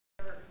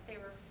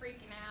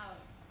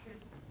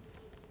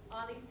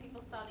all these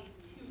people saw these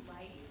two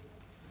lights,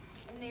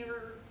 and they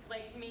were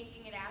like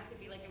making it out to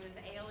be like it was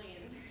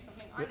aliens or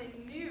something on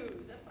the news.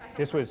 That's why I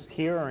This was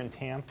here or in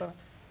Tampa?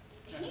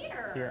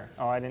 Here. Here.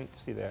 Oh, I didn't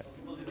see that.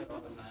 People do that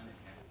all the time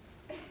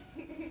at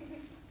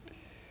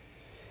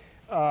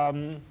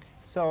camp.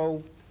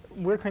 So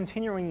we're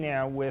continuing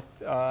now with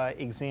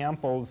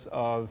examples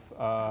of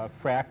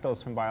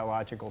fractals from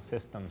biological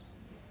systems.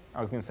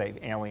 I was going to say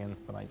aliens,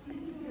 but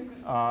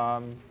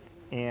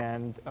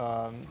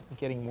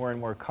getting more and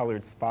more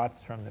colored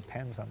spots from the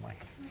pens on my.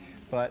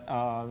 But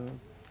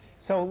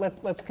so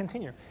let's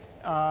continue.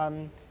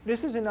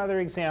 This is another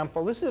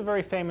example. This is a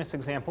very famous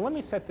example. Let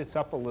me set this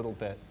up a little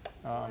bit.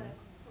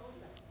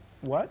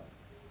 What?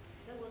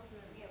 Yeah,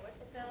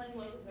 what's a spelling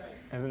mistake?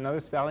 Is another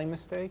spelling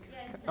mistake?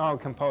 Yeah, Oh,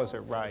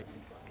 composer, right.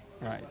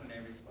 Right. On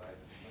every slide.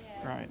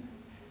 Yeah.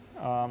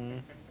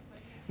 Right.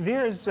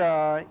 There's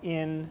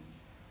in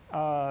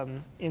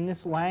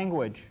this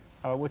language,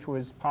 which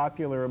was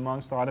popular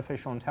amongst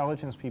artificial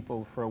intelligence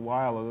people for a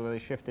while, although they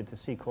shifted to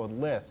C, called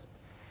Lisp.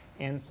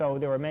 And so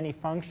there were many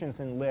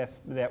functions in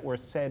Lisp that were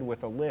said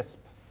with a lisp.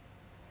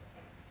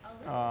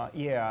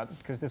 Yeah,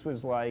 because this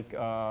was like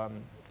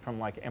from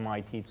like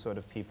MIT sort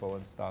of people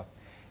and stuff.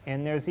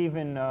 And there's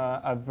even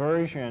a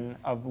version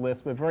of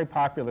Lisp, a very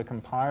popular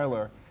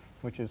compiler,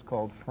 which is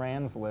called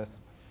Franz Lisp,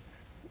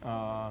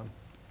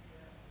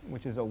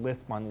 which is a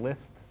Lisp on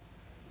Lisp.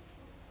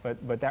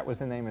 But that was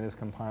the name of this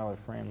compiler,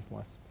 Franz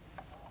Lisp.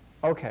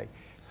 Okay,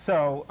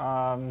 so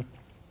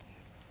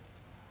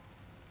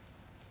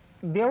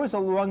there was a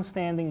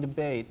long-standing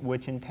debate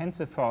which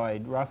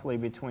intensified roughly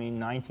between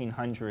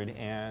 1900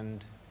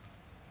 and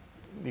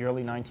the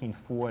early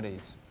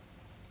 1940s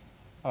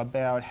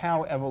about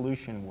how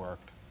evolution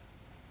worked.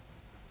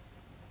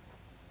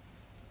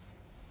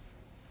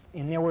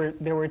 And there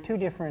were two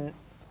different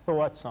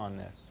thoughts on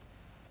this.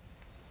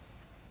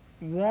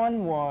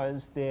 One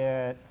was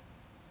that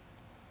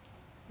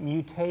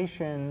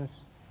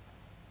mutations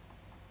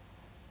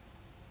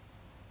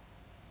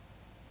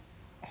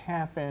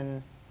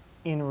happen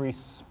in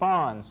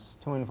response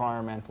to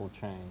environmental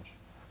change.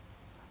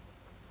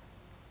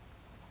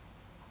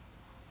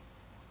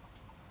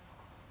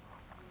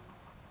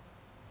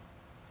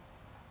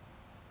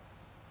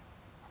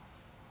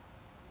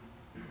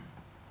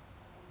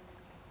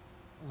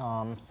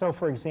 So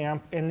for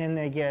example, and then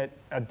they get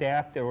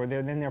adapted, or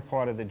then they're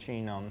part of the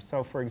genome.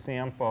 So for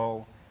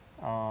example,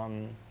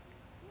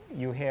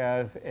 you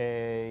have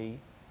a,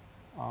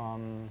 I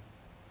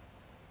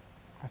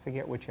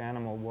forget which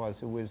animal it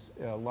was. It was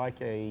like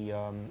a,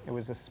 it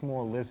was a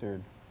small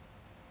lizard.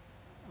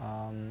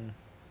 Could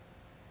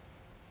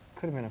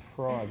have been a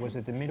frog. Was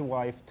it the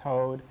midwife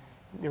toad?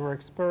 There were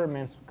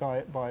experiments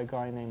by a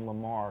guy named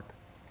Lamarck,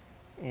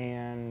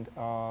 and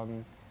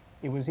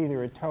it was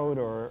either a toad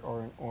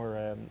or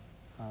a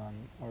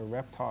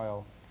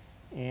reptile,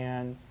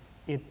 and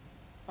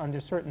under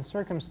certain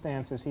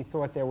circumstances, he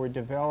thought they were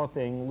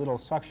developing little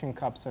suction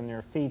cups on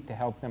their feet to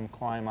help them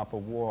climb up a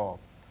wall.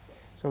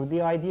 So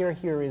the idea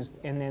here is,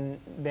 and then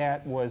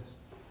that was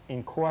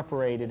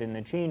incorporated in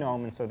the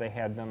genome, and so they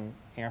had them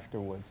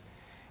afterwards.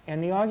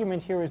 And the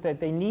argument here is that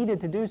they needed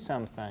to do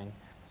something.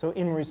 So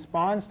in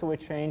response to a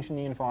change in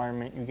the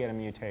environment, you get a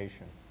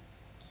mutation.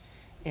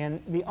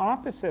 And the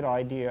opposite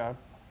idea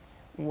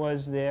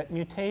was that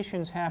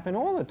mutations happen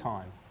all the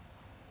time.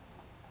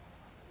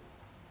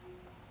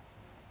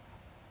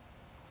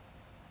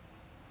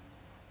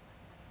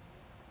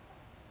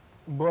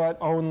 But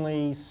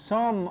only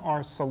some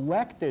are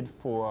selected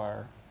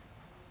for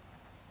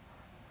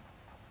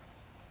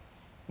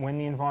when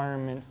the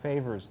environment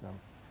favors them,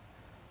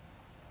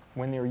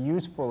 when they're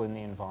useful in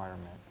the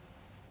environment.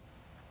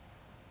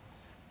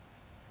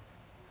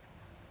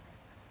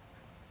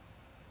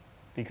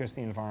 Because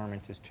the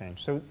environment has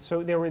changed.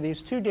 So there were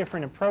these two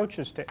different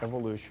approaches to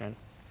evolution.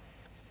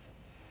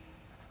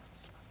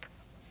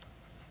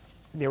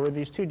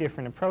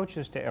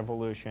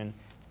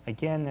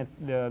 Again, that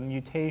the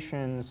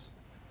mutations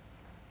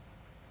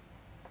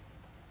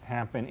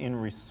happen in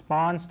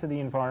response to the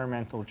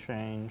environmental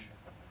change,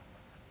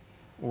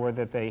 or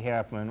that they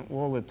happen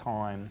all the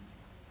time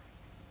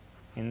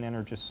and then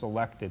are just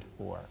selected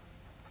for.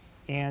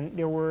 And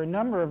there were a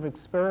number of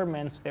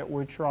experiments that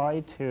were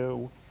tried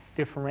to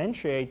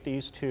differentiate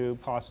these two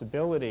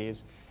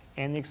possibilities,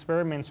 and the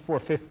experiments for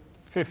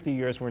 50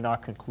 years were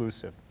not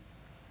conclusive.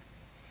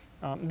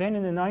 Then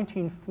in the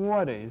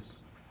 1940s,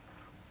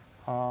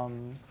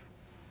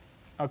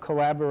 a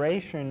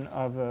collaboration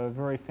of a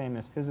very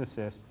famous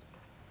physicist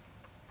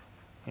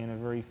and a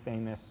very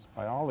famous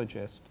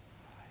biologist,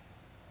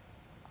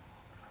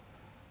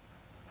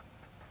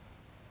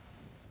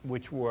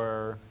 which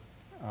were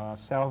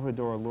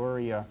Salvador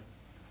Luria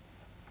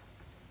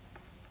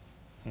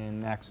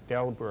and Max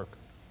Delbruck.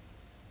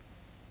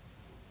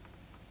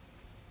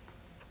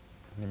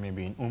 There may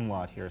be an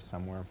umlaut here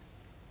somewhere.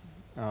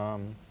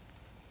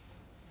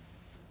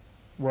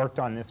 Worked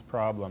on this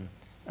problem.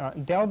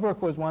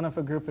 Delbruck was one of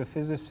a group of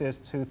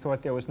physicists who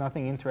thought there was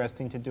nothing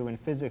interesting to do in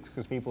physics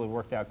because people had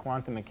worked out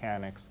quantum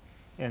mechanics,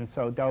 And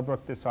so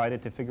Delbruck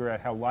decided to figure out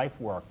how life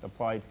worked,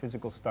 applied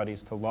physical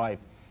studies to life,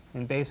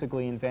 and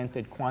basically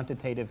invented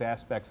quantitative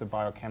aspects of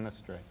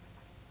biochemistry.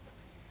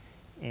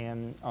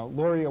 And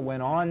Luria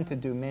went on to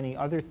do many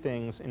other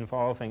things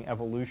involving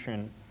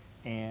evolution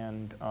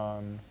and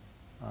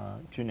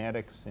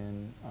genetics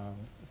and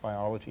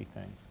biology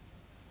things.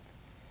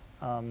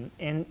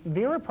 And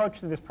their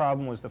approach to this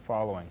problem was the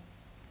following.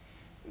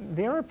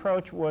 Their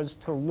approach was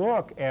to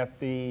look at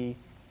the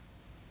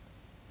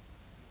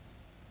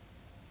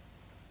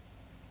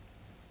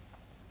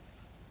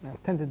I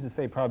tended to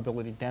say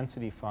probability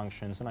density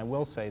functions, and I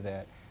will say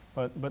that,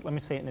 but let me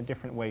say it in a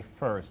different way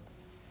first.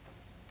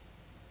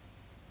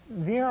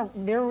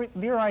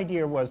 Their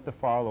idea was the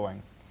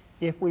following.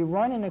 If we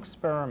run an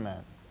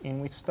experiment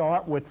and we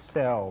start with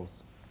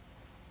cells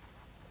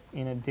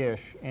in a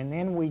dish, and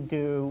then we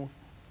do,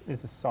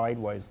 this is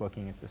sideways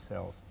looking at the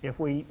cells. If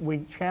we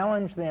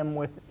challenge them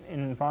with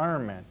an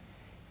environment,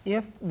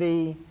 if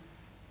the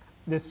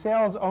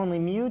cells only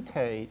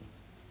mutate,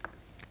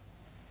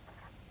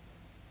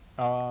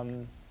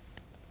 it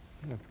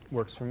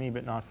works for me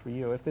but not for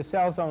you. If the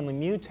cells only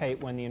mutate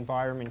when the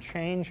environment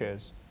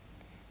changes,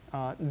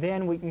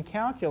 then we can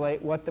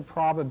calculate what the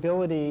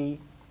probability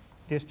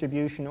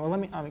distribution, or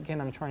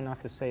again, I'm trying not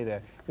to say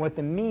that, what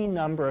the mean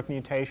number of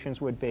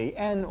mutations would be,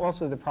 and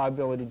also the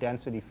probability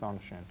density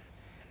function.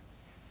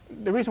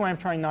 The reason why I'm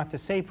trying not to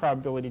say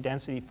probability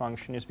density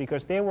function is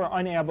because they were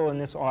unable in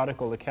this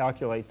article to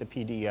calculate the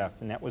PDF,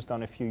 and that was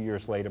done a few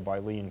years later by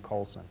Lee and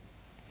Coulson.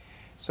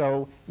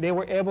 So they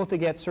were able to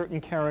get certain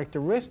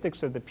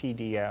characteristics of the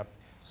PDF,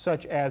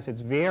 such as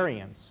its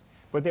variance,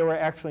 but they were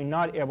actually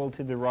not able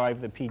to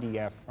derive the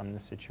PDF from the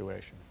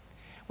situation.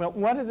 Well,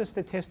 what are the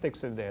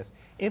statistics of this?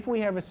 If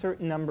we have a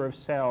certain number of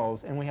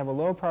cells and we have a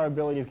low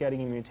probability of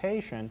getting a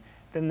mutation,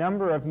 the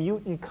number of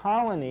mutant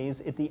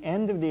colonies at the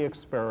end of the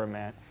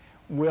experiment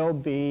will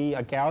be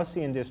a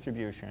Gaussian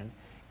distribution.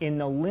 In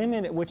the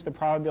limit at which the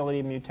probability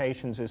of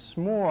mutations is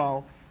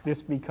small,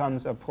 this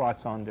becomes a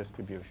Poisson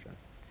distribution.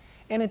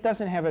 And it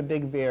doesn't have a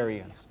big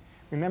variance.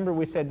 Remember,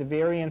 we said the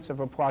variance of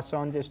a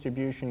Poisson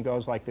distribution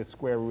goes like the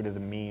square root of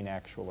the mean,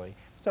 actually.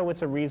 So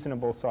it's a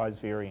reasonable size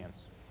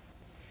variance.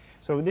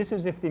 So this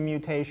is if the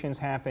mutations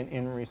happen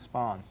in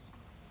response.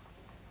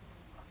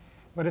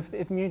 But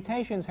if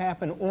mutations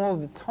happen all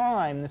the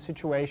time, the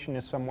situation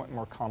is somewhat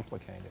more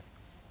complicated,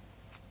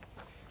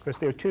 because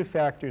there are two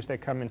factors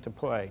that come into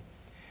play.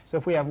 So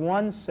if we have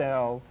one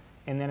cell,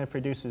 and then it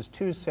produces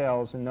two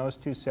cells, and those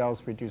two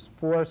cells produce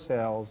 4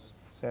 cells,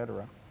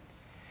 etc.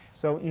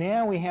 So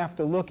now we have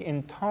to look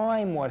in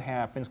time what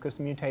happens, because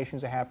the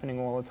mutations are happening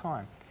all the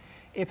time.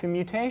 If a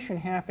mutation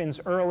happens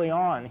early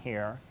on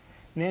here,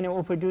 then it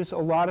will produce a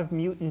lot of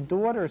mutant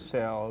daughter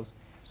cells.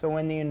 So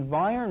when the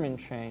environment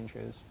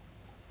changes,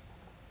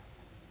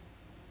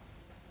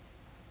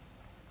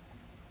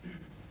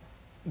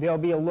 there'll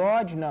be a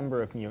large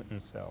number of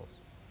mutant cells.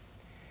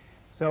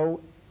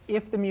 So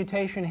if the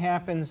mutation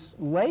happens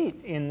late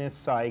in this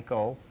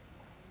cycle,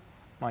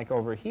 like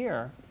over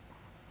here,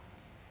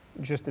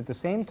 just at the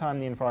same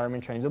time the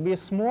environment changes, there'll be a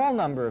small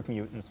number of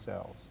mutant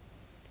cells.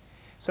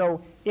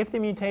 So if the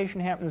mutation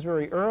happens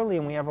very early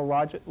and we have a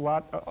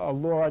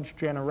large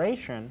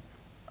generation,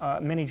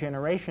 many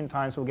generation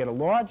times, we'll get a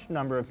large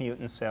number of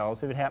mutant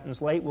cells. If it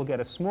happens late, we'll get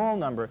a small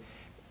number.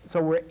 So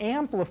we're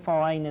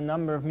amplifying the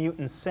number of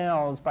mutant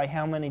cells by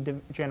how many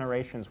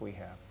generations we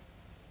have.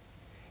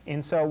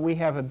 And so we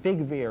have a big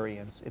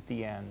variance at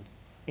the end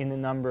in the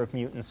number of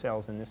mutant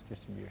cells in this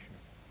distribution.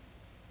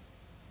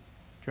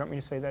 Do you want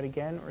me to say that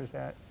again, or is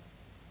that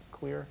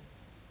clear?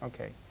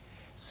 Okay.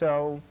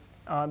 So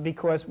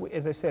because,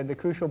 as I said, the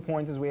crucial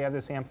point is we have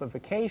this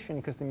amplification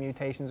because the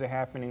mutations are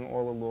happening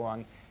all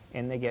along,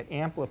 and they get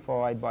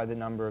amplified by the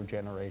number of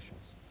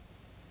generations.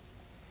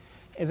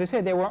 As I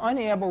said, they were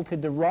unable to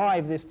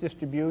derive this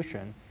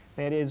distribution.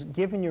 That is,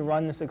 given you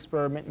run this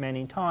experiment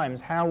many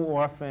times, how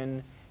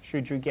often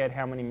should you get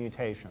how many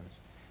mutations?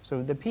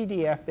 So the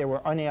PDF they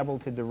were unable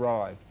to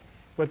derive.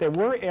 But they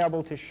were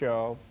able to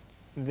show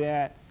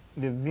that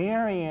the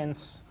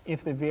variance,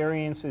 if the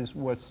variance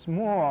was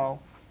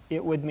small,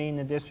 it would mean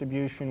the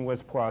distribution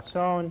was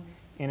Poisson,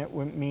 and it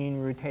would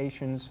mean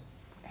mutations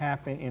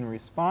happen in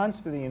response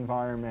to the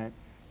environment.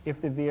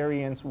 If the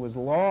variance was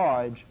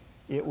large,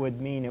 it would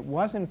mean it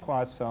wasn't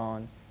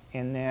Poisson,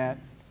 and that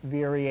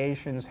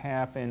variations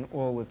happen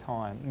all the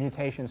time.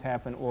 Mutations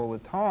happen all the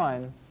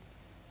time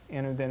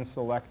and are then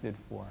selected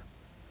for.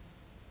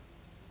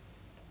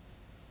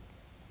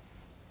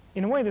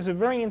 In a way, this is a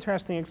very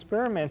interesting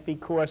experiment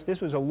because this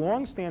was a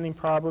long-standing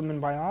problem in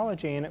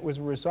biology, and it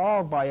was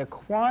resolved by a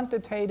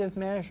quantitative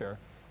measure,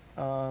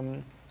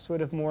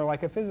 sort of more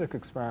like a physics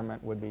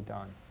experiment would be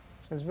done.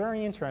 So it's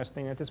very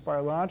interesting that this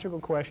biological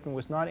question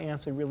was not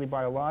answered really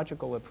by a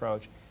logical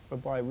approach,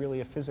 but by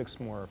really a physics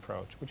more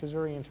approach, which is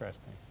very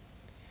interesting.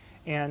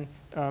 And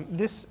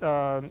this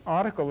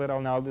article that I'll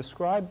now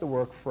describe the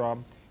work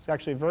from is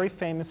actually a very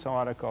famous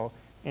article.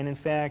 And in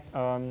fact,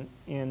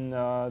 in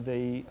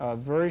the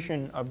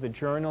version of the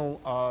Journal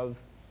of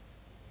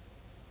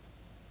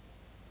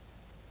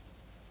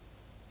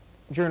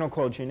journal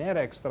called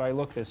Genetics that I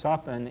looked this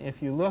up in.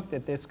 If you looked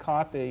at this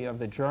copy of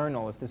the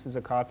journal, if this is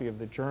a copy of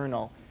the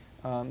journal,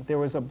 there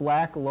was a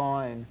black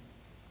line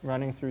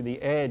running through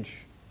the edge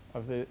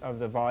of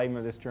the volume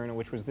of this journal,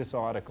 which was this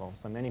article.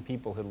 So many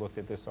people had looked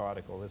at this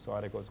article. This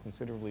article is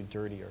considerably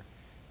dirtier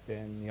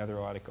than the other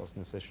articles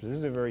in this issue. This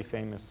is a very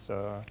famous,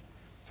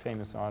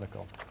 famous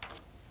article.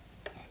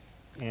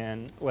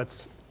 And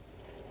let's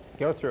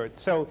go through it.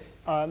 So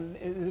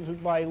it was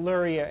by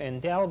Luria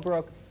and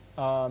Delbruck.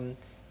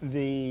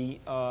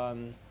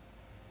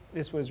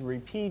 This was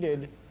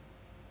repeated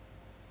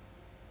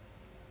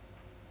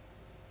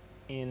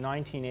in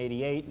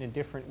 1988 in a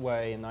different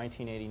way in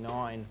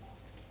 1989.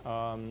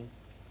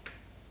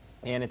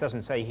 And it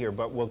doesn't say here,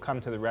 but we'll come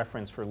to the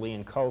reference for Lee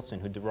and Coulson,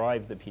 who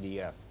derived the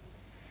PDF.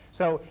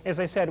 So as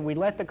I said, we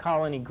let the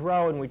colony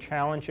grow and we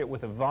challenge it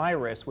with a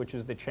virus, which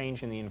is the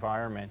change in the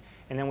environment.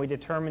 And then we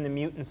determine the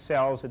mutant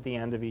cells at the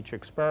end of each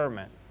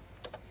experiment.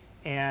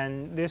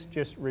 And this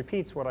just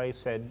repeats what I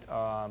said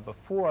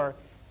before,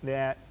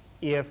 that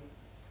if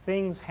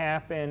things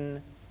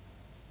happen,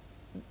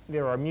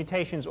 there are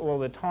mutations all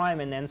the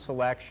time and then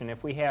selection.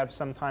 If we have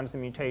sometimes a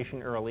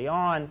mutation early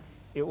on,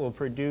 it will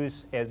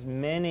produce as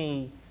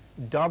many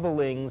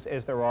doublings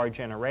as there are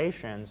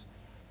generations.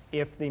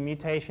 If the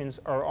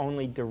mutations are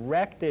only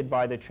directed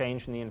by the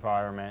change in the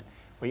environment,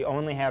 we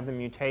only have the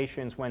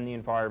mutations when the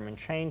environment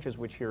changes,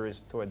 which here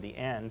is toward the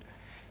end.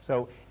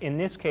 So in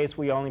this case,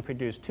 we only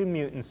produce 2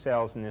 mutant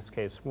cells, in this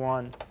case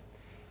 1.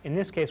 In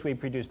this case, we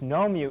produced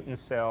no mutant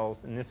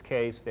cells. In this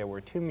case, there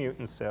were 2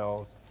 mutant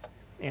cells.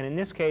 And in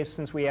this case,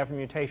 since we have a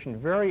mutation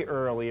very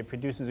early, it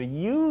produces a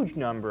huge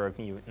number of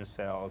mutant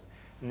cells.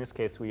 In this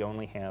case, we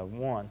only have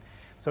 1.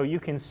 So you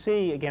can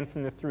see, again,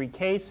 from the 3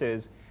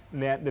 cases,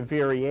 that the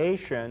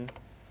variation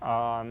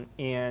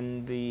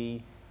in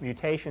the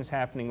mutations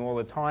happening all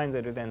the time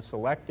that are then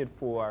selected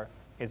for,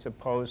 as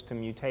opposed to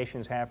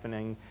mutations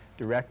happening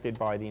directed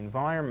by the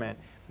environment,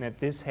 that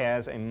this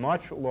has a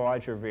much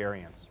larger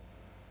variance.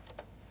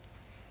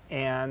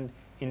 And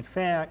in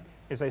fact,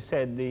 as I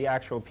said, the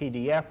actual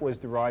PDF was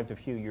derived a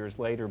few years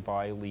later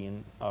by Lee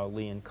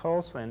and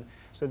Coulson.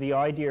 So the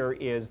idea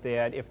is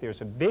that if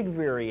there's a big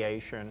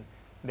variation,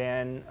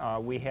 then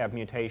we have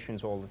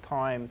mutations all the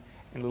time,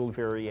 and little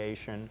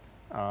variation,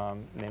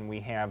 then we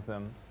have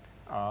them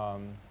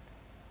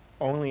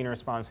only in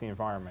response to the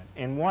environment.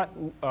 And what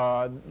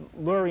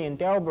Lurie and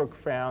Delbruck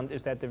found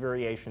is that the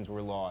variations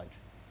were large.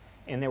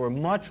 And they were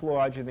much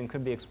larger than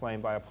could be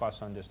explained by a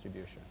Poisson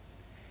distribution.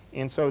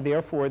 And so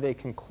therefore they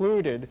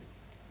concluded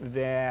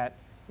that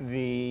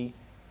the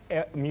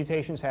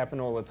mutations happen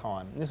all the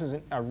time. This was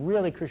a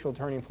really crucial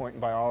turning point in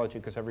biology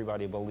because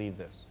everybody believed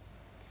this.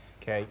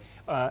 Okay.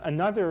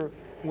 Another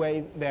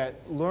way that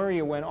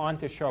Luria went on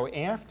to show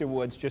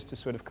afterwards, just to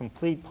sort of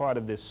complete part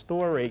of this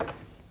story,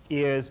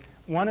 is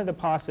one of the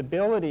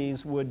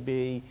possibilities would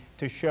be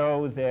to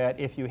show that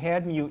if you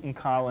had mutant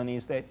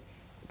colonies, that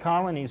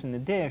colonies in the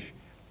dish,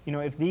 you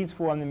know, if these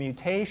form the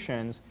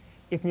mutations,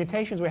 if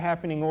mutations were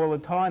happening all the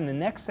time, the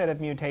next set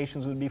of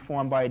mutations would be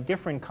formed by a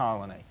different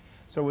colony.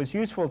 So it was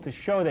useful to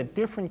show that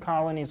different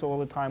colonies all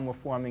the time were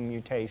forming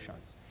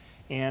mutations.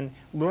 And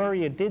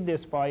Luria did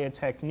this by a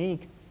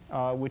technique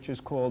which is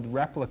called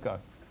replica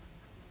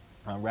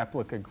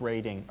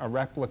grading, a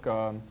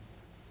replica,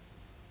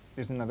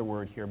 there's another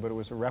word here, but it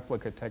was a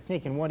replica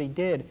technique. And what he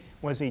did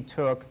was he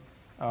took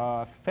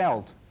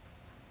felt.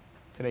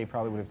 Today he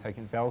probably would have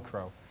taken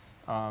Velcro.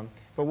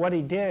 But what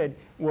he did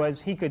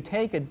was he could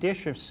take a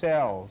dish of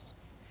cells,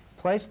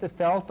 place the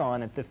felt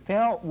on it. The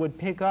felt would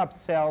pick up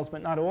cells,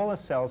 but not all the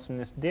cells from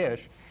this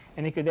dish.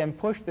 And he could then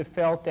push the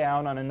felt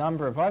down on a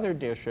number of other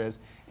dishes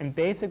and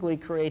basically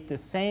create the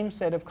same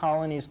set of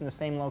colonies in the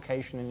same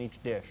location in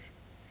each dish.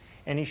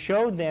 And he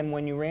showed them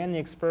when you ran the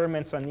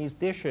experiments on these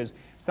dishes,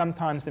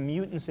 sometimes the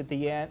mutants at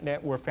the end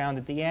that were found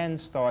at the end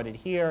started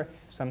here,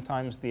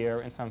 sometimes there,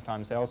 and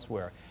sometimes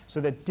elsewhere.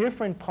 So that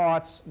different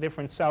parts,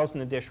 different cells in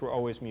the dish were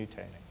always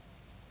mutating.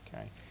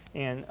 Okay?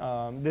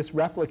 And this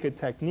replica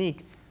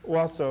technique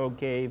also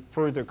gave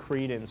further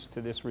credence to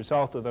this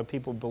result, although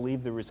people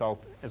believe the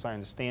result, as I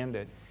understand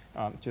it,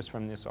 just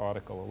from this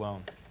article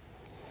alone.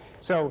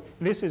 So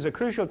this is a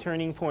crucial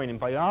turning point in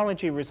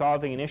biology,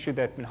 resolving an issue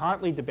that's been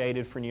hotly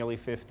debated for nearly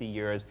 50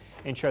 years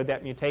and showed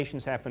that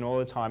mutations happen all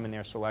the time and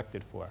they're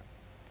selected for.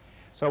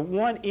 So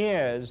what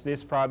is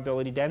this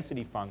probability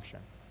density function?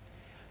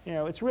 You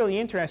know, it's really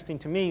interesting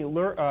to me.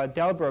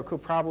 Delbruck, who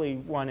probably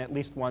won at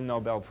least 1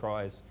 Nobel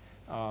Prize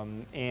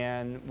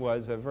and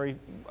was a very,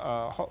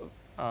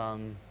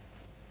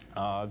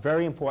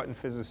 very important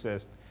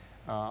physicist.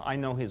 I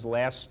know his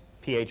last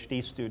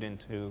PhD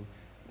student, who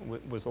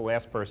was the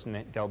last person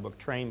that Delbruck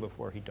trained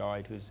before he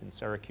died, who's in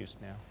Syracuse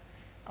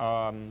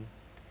now.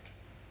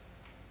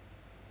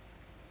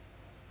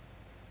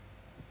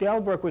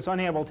 Delbruck was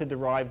unable to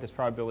derive this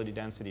probability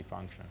density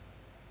function,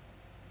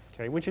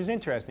 okay, which is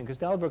interesting because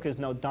Delbruck is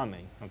no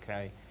dummy,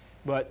 okay?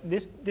 But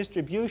this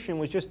distribution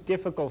was just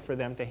difficult for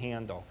them to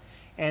handle.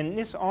 And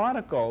this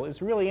article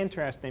is really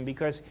interesting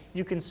because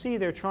you can see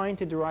they're trying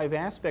to derive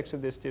aspects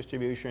of this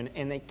distribution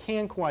and they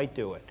can't quite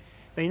do it.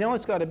 They know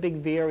it's got a big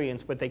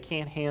variance, but they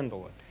can't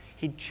handle it.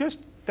 He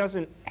just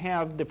doesn't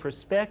have the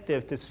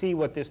perspective to see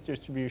what this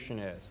distribution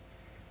is.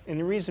 And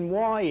the reason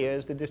why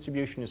is the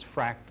distribution is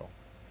fractal.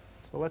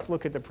 So let's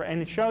look at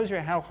and it shows you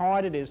how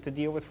hard it is to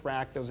deal with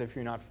fractals if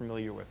you're not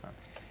familiar with them.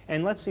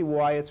 And let's see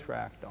why it's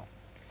fractal.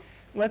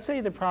 Let's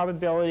say the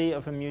probability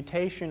of a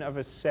mutation of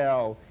a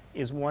cell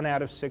is 1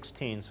 out of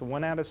 16. So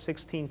 1 out of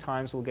 16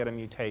 times we'll get a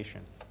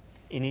mutation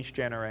in each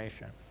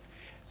generation.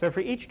 So for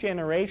each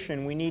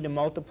generation, we need to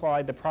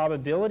multiply the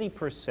probability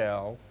per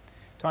cell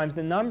times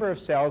the number of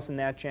cells in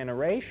that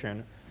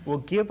generation will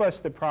give us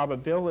the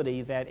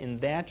probability that in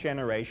that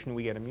generation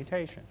we get a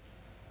mutation.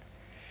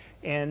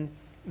 And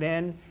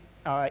then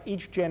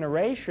each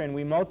generation,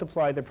 we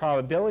multiply the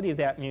probability of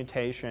that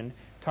mutation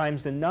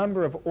times the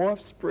number of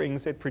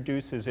offsprings it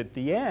produces at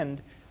the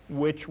end,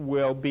 which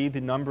will be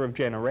the number of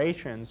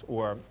generations,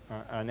 or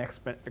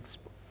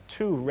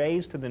 2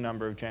 raised to the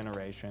number of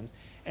generations.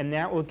 And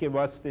that will give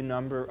us the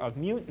number of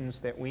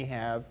mutants that we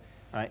have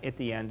at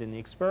the end in the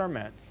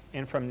experiment.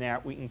 And from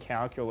that, we can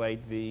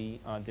calculate the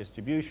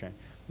distribution.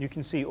 You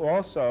can see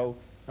also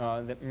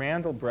that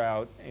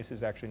Mandelbrot, this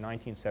is actually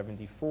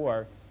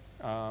 1974,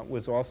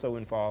 was also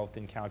involved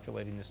in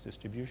calculating this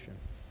distribution.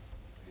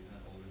 Isn't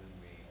that older than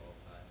we all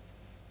thought?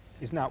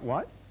 Is not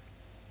what?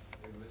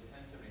 If it was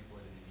 1074,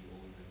 then it'd be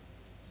older than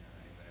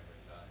anyone ever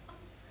thought.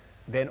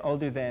 Then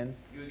older than?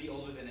 You would be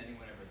older than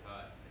anyone ever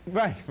thought.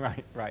 Right. It's like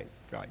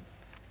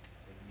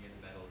near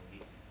the Battle of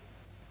Hastings.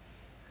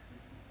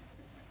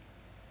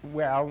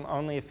 Well,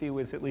 only if he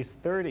was at least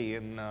 30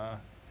 in,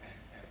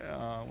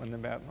 when the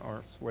battle,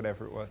 or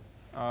whatever it was.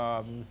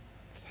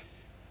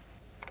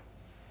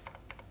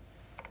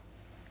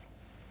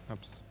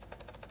 Oops.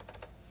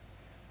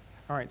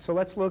 All right, so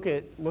let's look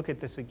at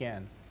this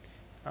again.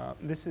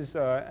 This is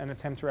an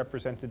attempt to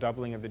represent the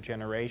doubling of the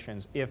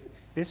generations. If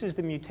this is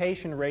the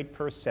mutation rate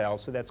per cell,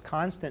 so that's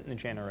constant in the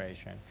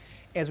generation.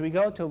 As we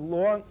go to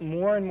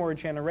more and more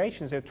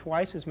generations, there are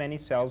twice as many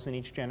cells in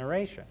each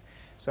generation.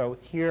 So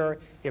here,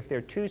 if there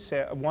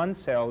are 1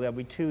 cell, there'll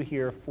be 2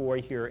 here, 4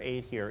 here,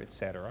 8 here,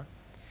 etc.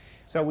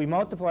 So we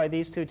multiply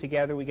these two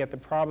together, we get the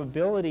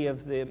probability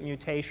of the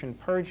mutation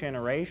per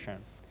generation.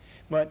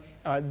 But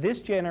this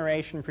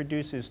generation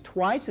produces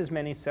twice as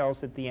many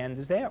cells at the end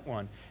as that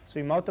one. So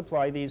we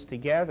multiply these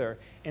together.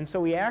 And so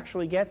we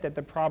actually get that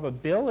the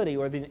probability,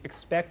 or the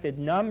expected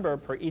number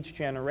per each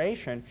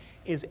generation,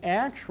 is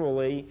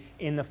actually,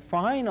 in the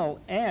final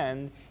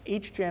end,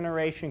 each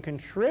generation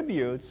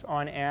contributes,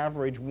 on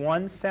average,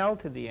 1 cell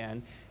to the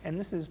end. And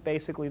this is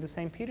basically the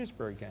St.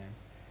 Petersburg game.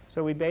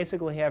 So we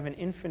basically have an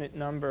infinite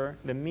number.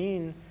 The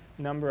mean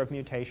number of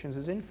mutations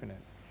is infinite.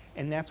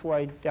 And that's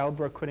why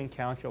Delbruck couldn't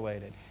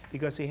calculate it,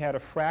 because he had a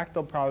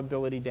fractal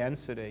probability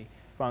density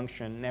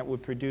function that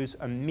would produce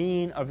a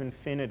mean of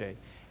infinity.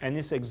 And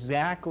this is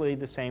exactly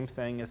the same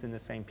thing as in the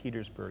St.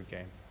 Petersburg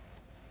game.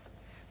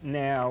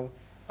 Now,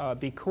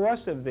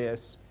 because of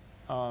this,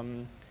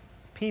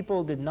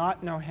 people did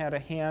not know how to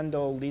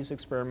handle these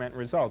experiment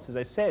results. As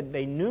I said,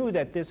 they knew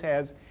that this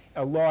has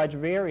a large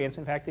variance.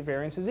 In fact, the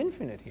variance is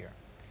infinite here.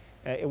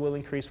 It will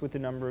increase with the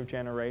number of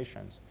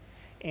generations.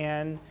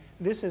 And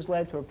this has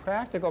led to a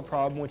practical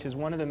problem, which is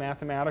one of the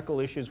mathematical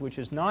issues which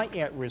is not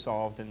yet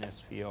resolved in this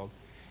field.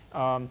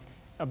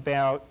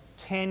 About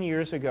 10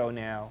 years ago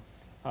now,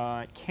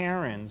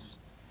 Cairns,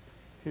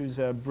 who's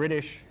a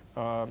British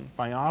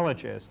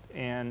biologist,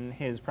 and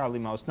his probably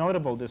most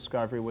notable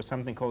discovery was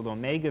something called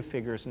omega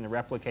figures in the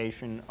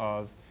replication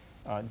of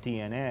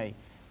DNA.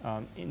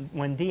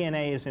 When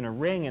DNA is in a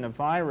ring in a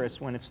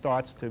virus, when it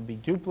starts to be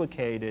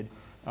duplicated,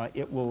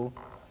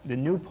 the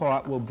new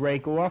part will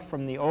break off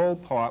from the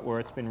old part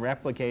where it's been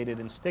replicated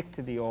and stick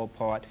to the old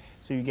part.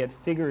 So you get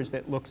figures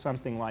that look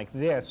something like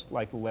this,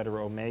 like the letter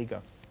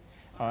omega.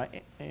 You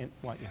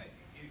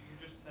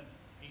just said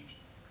your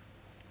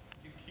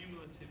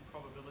cumulative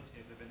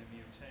probability of there being a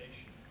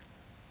mutation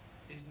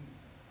is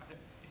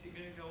it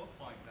going to go up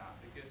like that?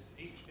 Because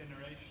each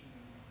generation,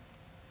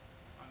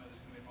 I know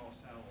there's going to be more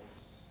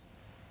cells.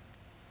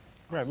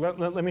 Right.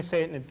 Let me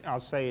say it. I'll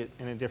say it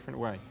in a different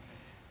way.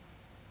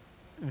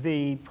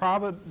 The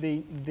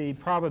probability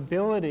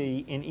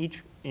in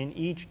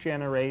each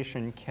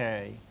generation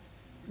k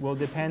will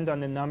depend on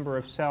the number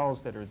of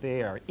cells that are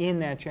there in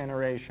that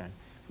generation,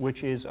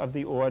 which is of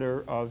the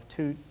order of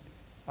 2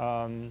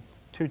 to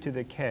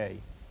the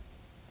k.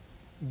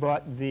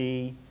 But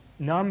the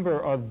number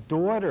of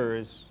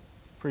daughters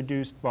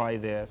produced by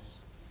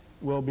this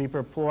will be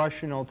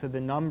proportional to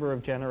the number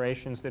of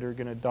generations that are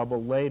going to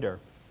double later.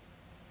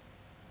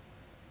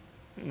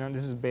 Now,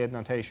 this is bad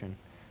notation.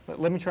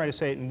 Let me try to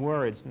say it in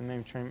words, and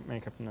maybe try to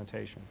make up the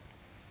notation.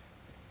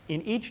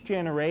 In each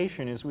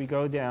generation, as we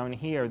go down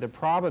here, the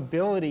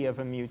probability of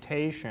a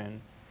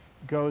mutation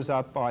goes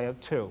up by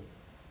 2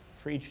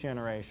 for each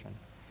generation.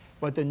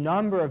 But the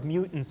number of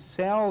mutant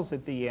cells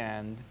at the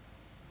end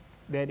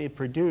that it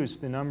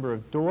produced, the number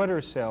of daughter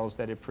cells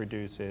that it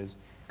produces,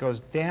 goes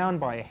down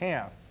by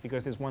half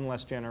because there's 1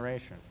 less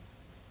generation.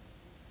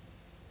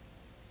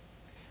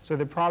 So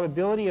the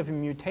probability of a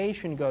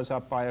mutation goes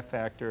up by a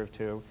factor of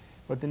 2.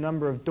 but the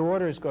number of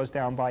daughters goes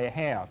down by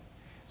 1/2.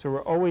 So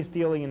we're always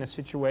dealing in a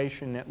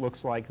situation that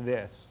looks like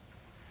this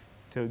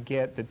to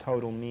get the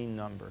total mean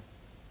number.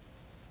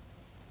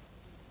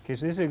 Okay,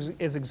 so this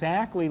is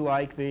exactly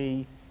like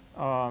the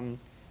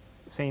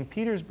St.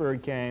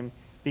 Petersburg game,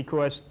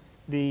 because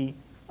the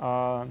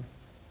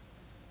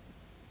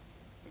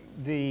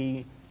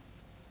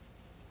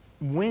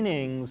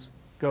winnings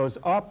goes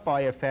up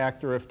by a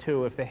factor of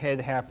 2 if the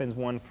head happens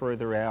one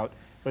further out,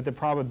 but the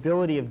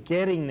probability of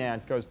getting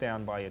that goes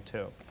down by a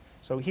 2.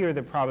 So here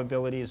the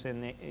probabilities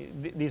in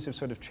these have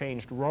sort of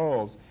changed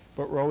roles,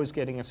 but we're always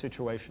getting a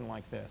situation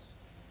like this.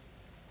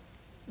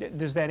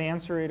 Does that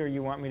answer it, or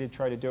you want me to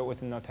try to do it with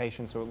the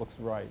notation so it looks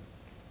right?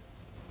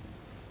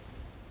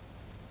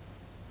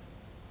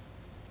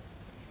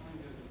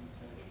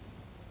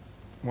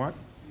 What?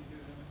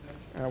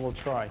 We'll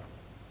try.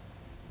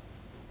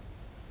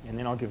 And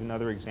then I'll give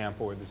another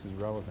example where this is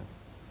relevant.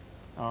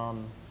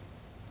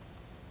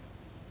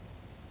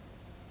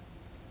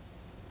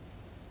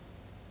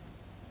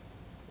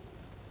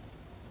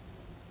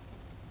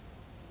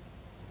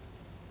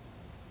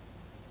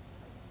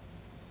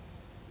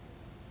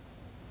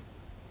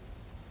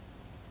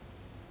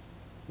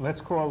 Let's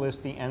call this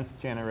the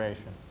nth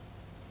generation.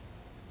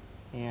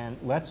 And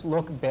let's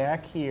look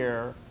back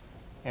here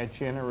at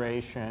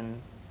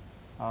generation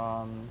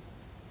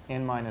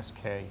n minus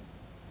k.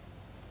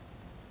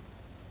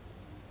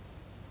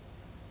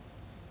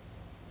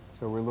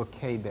 So we'll look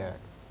k back.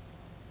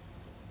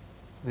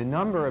 The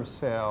number of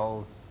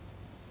cells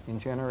in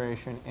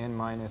generation n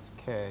minus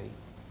k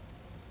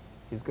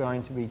is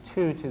going to be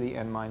 2 to the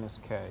n minus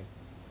k.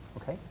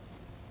 Okay?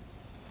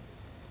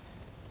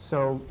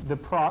 So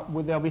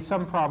there'll be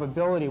some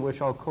probability,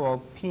 which I'll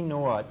call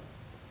P0,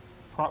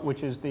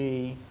 which is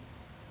the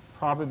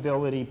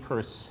probability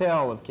per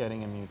cell of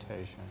getting a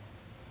mutation.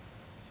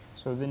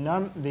 So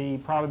the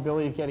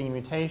probability of getting a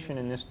mutation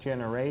in this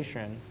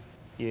generation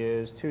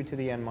is 2 to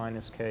the n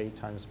minus k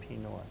times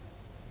P0.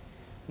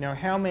 Now,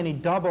 how many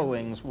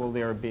doublings will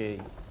there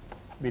be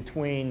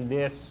between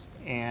this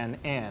and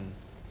n?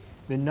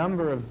 The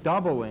number of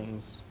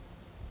doublings,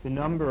 the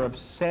number of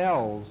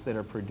cells that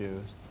are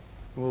produced,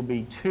 will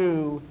be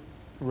 2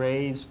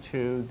 raised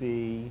to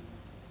the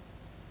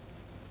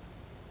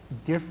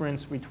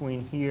difference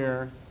between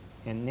here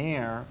and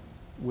there,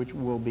 which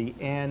will be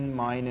n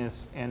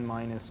minus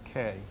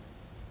k.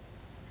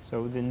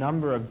 So the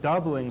number of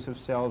doublings of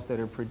cells that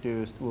are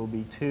produced will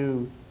be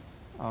 2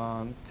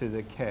 to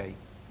the k.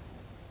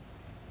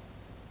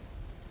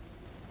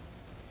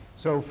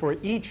 So for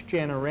each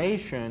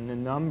generation, the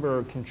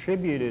number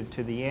contributed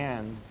to the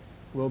n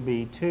will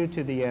be 2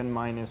 to the n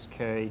minus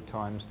k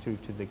times 2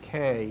 to the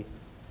k,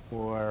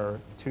 or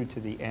 2 to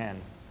the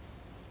n.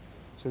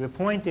 So the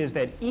point is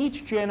that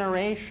each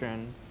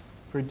generation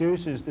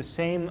produces the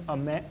same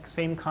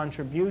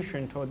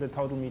contribution toward the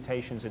total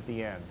mutations at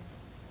the end.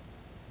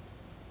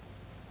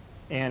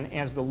 And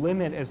as the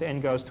limit as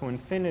n goes to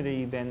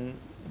infinity, then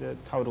the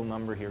total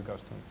number here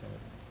goes to infinity.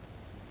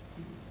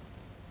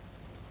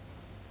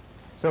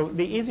 So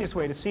the easiest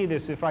way to see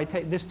this, if I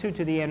take this 2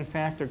 to the n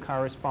factor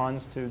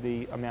corresponds to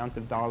the amount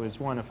of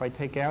 $1. If I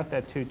take out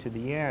that 2 to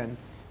the n,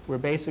 we're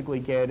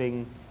basically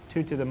getting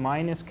 2 to the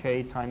minus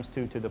k times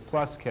 2 to the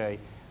plus k.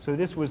 So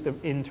this was the,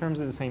 in terms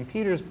of the St.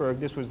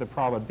 Petersburg, this was the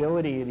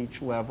probability at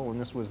each level,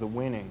 and this was the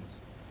winnings.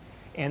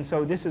 And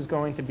so this is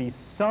going to be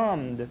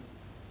summed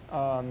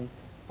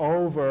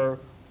over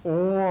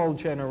all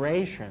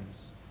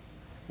generations,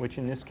 which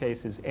in this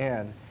case is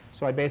n.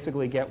 So I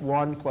basically get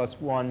 1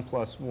 plus 1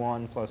 plus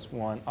 1 plus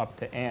 1 up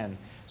to n.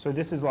 So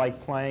this is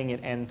like playing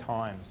it n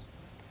times.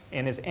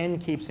 And as n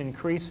keeps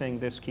increasing,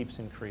 this keeps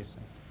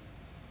increasing.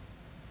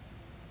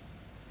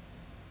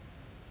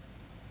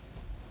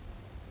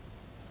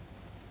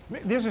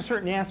 There's a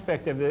certain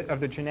aspect of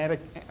the genetic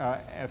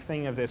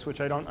thing of this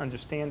which I don't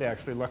understand,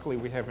 actually. Luckily,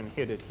 we haven't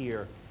hit it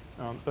here.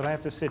 But I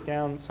have to sit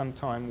down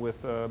sometime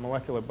with a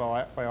molecular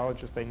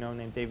biologist I know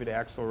named David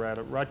Axelrod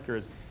at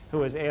Rutgers,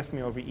 who has asked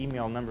me over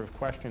email a number of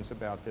questions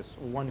about this,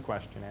 one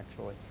question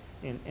actually.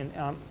 And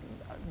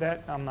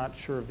that I'm not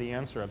sure of the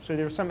answer of. So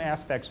there are some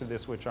aspects of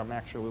this which I'm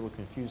actually a little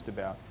confused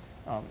about,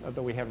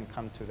 although we haven't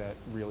come to that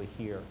really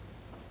here.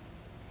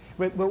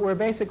 But we're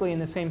basically in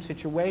the same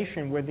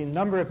situation where the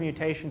number of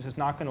mutations is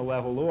not going to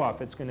level off.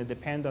 It's going to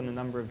depend on the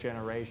number of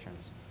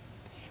generations.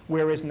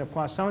 Whereas in the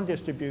Poisson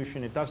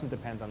distribution, it doesn't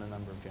depend on the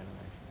number of generations.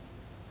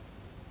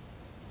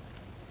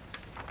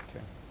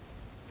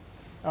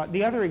 Okay.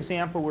 The other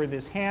example where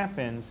this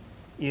happens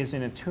is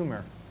in a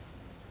tumor.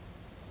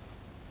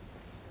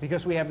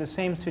 Because we have the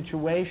same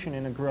situation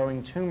in a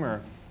growing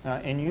tumor,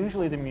 and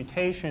usually the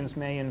mutations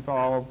may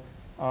involve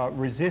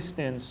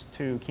resistance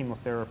to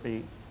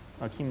chemotherapy,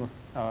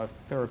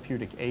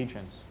 chemotherapeutic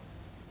agents.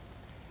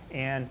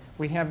 And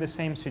we have the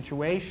same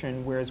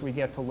situation where as we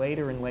get to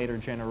later and later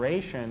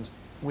generations,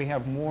 we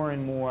have more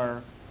and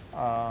more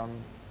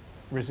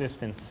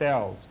resistant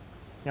cells.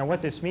 Now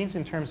what this means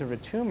in terms of a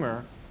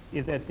tumor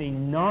is that the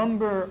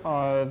number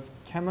of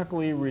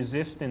chemically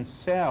resistant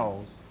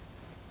cells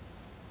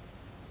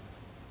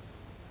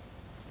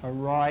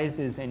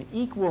arises an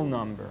equal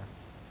number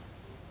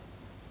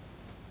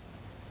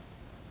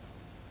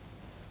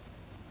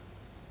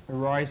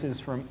arises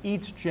from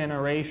each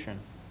generation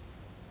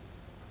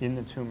in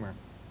the tumor.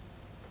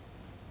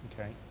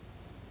 Okay?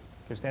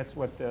 Because that's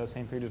what the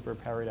St.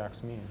 Petersburg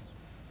paradox means.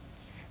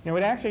 Now,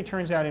 it actually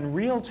turns out in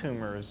real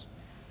tumors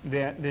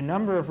that the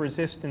number of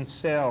resistant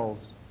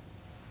cells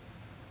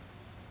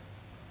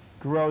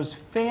grows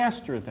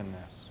faster than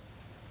this.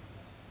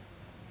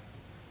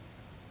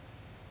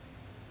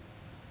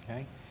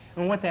 Okay?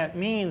 And what that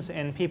means,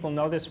 and people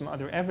know this from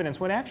other evidence,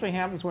 what actually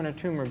happens when a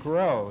tumor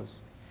grows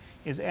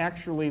is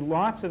actually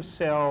lots of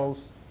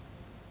cells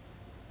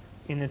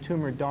in the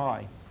tumor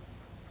die.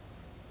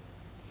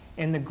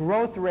 And the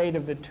growth rate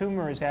of the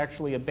tumor is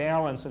actually a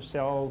balance of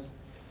cells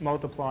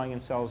multiplying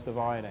and cells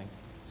dividing.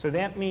 So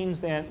that means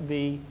that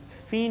the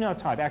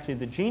phenotype, actually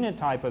the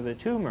genotype of the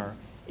tumor,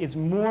 is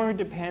more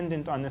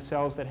dependent on the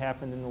cells that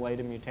happened in the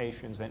later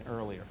mutations than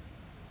earlier.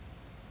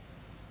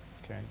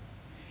 Okay?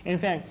 In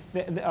fact,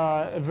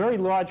 a very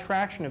large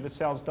fraction of the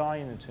cells die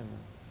in the tumor.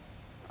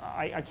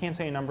 I can't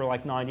say a number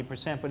like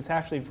 90%, but it's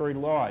actually very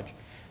large.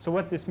 So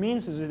what this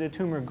means is that the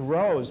tumor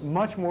grows,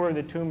 much more of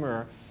the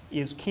tumor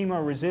is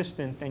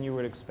chemo-resistant than you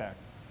would expect.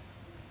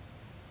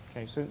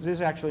 Okay, so this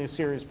is actually a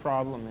serious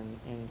problem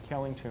in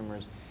killing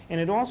tumors. And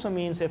it also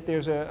means if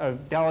there's a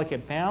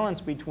delicate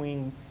balance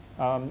between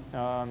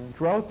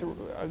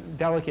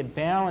delicate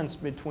balance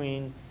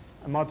between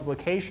a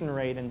multiplication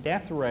rate and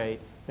death rate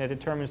that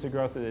determines the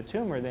growth of the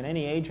tumor, then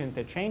any agent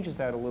that changes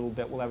that a little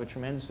bit will have a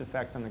tremendous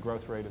effect on the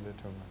growth rate of the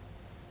tumor.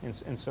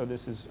 And so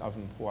this is of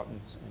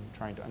importance in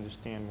trying to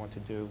understand what to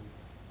do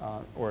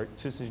or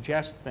to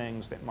suggest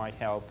things that might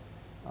help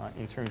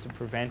in terms of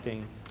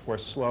preventing or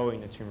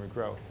slowing the tumor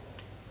growth.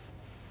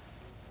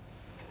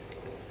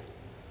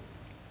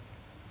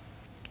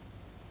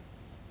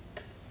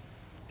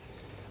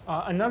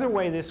 Another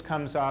way this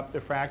comes up,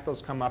 the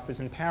fractals come up, is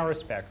in power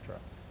spectra.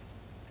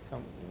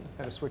 So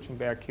instead of switching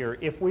back here,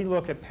 if we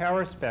look at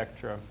power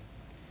spectra,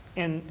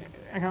 and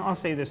I'll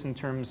say this in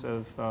terms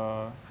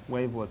of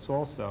wavelets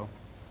also.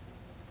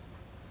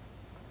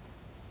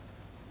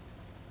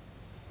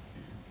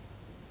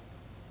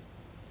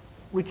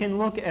 We can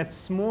look at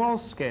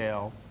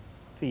small-scale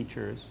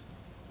features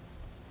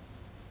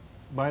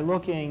by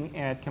looking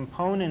at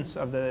components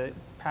of the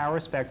power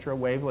spectra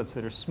wavelets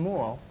that are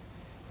small,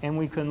 and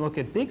we can look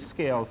at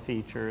big-scale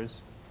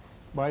features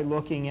by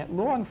looking at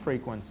long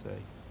frequency,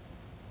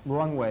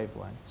 long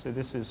wavelength. So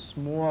this is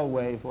small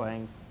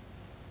wavelength,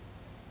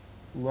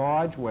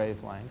 large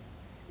wavelength.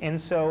 And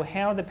so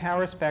how the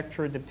power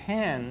spectra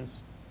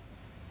depends,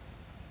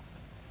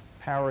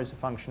 power is a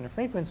function of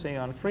frequency,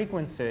 on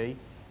frequency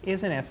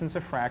is in essence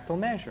a fractal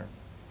measure.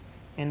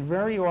 And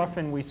very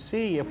often we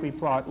see if we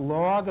plot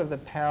log of the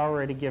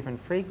power at a given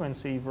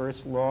frequency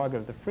versus log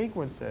of the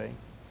frequency,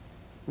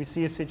 we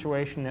see a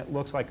situation that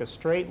looks like a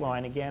straight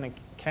line, again, a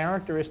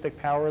characteristic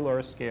power law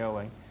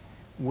scaling,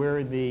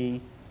 where the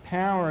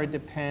power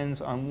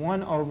depends on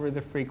 1 over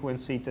the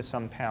frequency to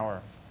some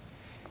power.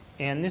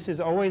 And this is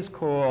always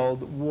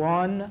called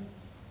 1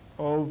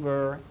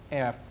 over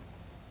f,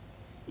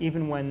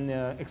 even when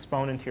the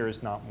exponent here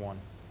is not 1.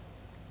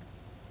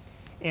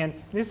 And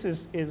this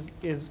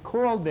is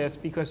called this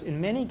because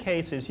in many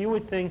cases you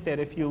would think that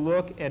if you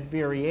look at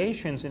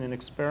variations in an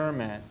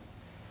experiment,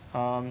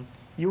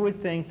 you would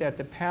think that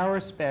the power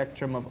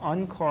spectrum of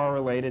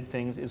uncorrelated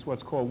things is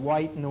what's called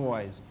white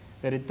noise,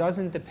 that it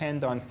doesn't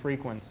depend on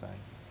frequency.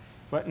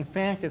 But in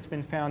fact, it's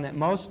been found that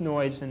most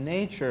noise in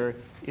nature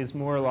is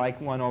more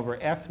like 1 over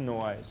f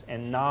noise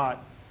and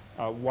not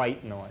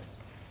white noise.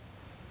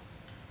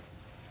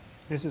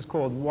 This is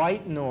called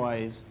white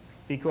noise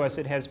because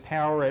it has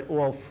power at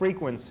all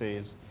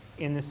frequencies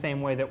in the same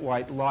way that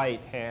white light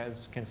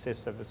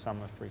consists of a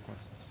sum of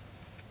frequencies.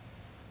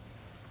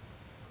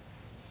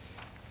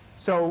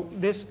 So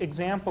this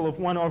example of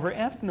 1 over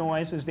f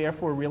noise is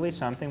therefore really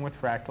something with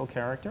fractal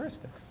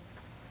characteristics.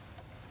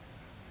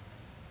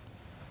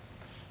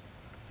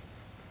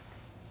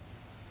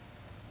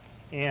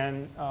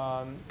 And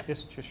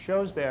this just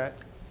shows that.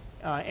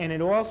 And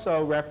it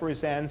also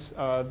represents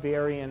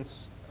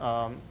variance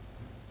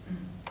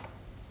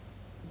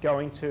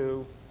going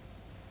to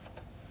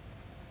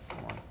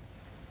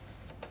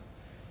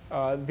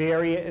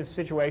a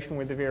situation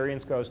where the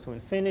variance goes to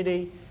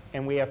infinity,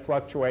 and we have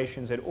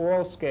fluctuations at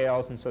all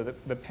scales, and so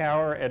the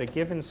power at a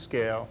given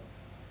scale,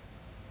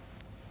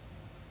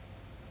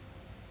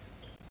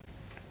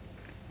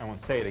 I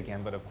won't say it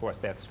again, but of course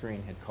that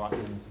screen had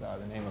Cotman's,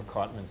 the name of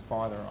Cotman's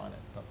father on it.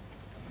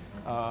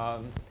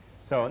 But,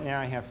 so now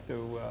I have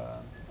to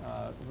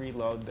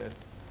reload this.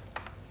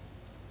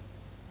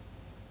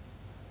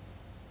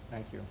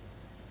 Thank you.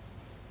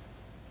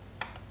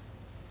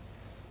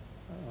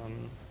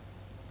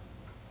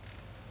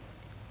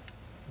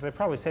 As I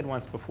probably said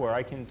once before,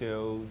 I can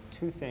do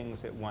 2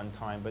 things at one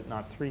time, but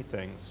not 3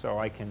 things. So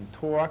I can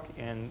talk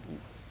and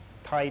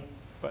type,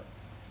 but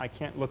I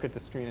can't look at the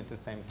screen at the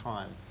same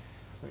time.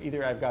 So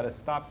either I've got to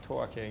stop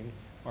talking,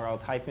 or I'll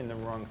type in the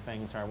wrong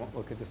things, or I won't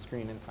look at the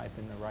screen and type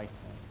in the right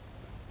thing.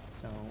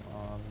 So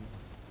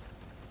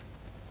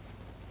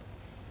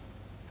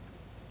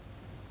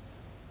it's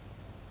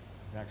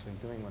actually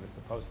doing what it's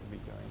supposed to be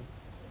doing.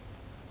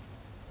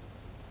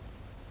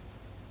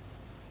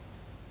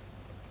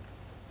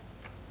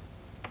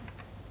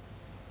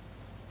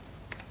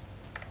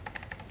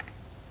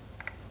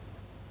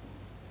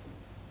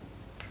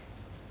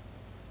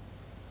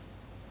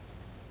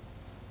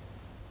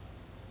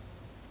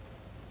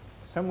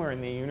 Somewhere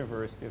in the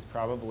universe, there's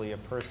probably a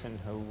person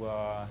who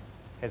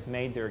has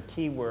made their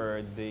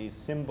keyword the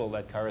symbol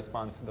that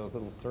corresponds to those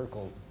little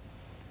circles.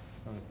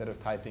 So instead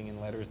of typing in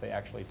letters, they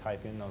actually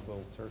type in those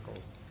little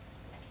circles.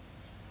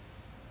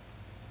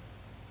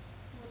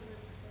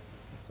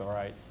 It's all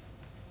right.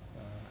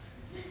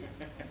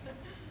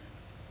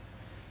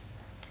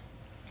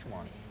 Come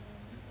on.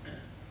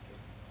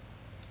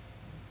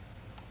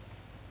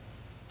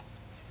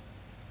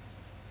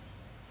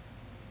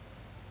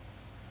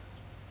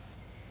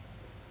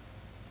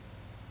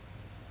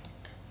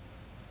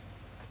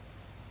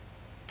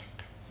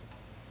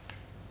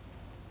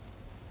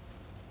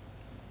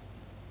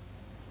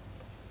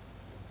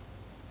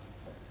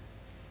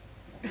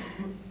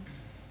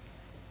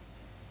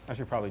 I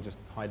should probably just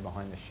hide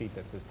behind the sheet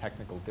that says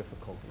technical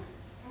difficulties.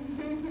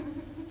 Please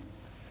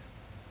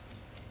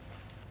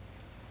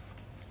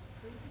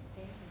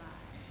stand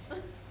by.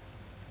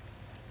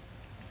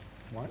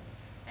 What?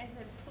 I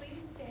said,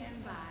 please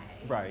stand by.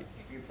 Right.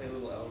 You can play a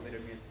little elevator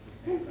music at the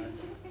same time.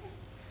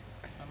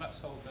 And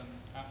that's all done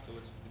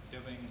afterwards for the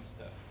dubbing and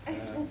stuff.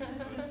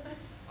 5-minute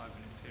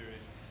period.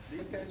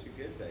 These guys are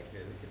good back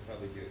here. They could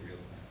probably do it real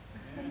time.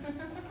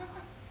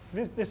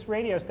 Yeah. This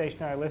radio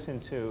station I listen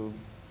to,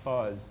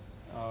 Buzz,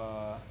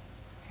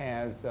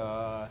 has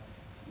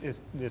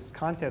this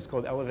contest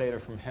called Elevator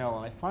from Hell,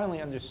 and I finally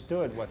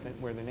understood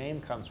where the name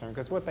comes from,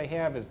 because what they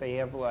have is they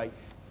have like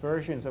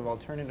versions of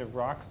alternative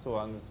rock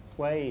songs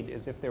played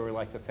as if they were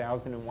like the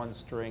 1001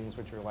 strings,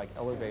 which are like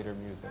elevator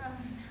music,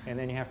 and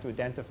then you have to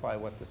identify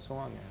what the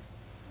song is.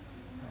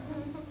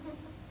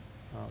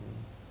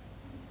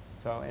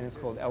 And it's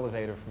called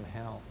Elevator from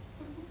Hell.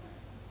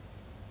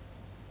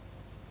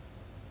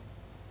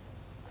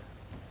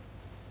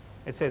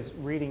 It says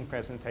reading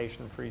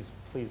presentation, please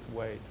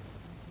wait.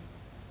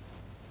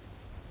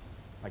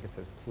 Like it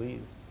says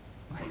please.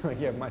 Like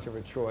you have much of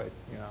a choice,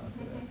 you know.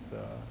 So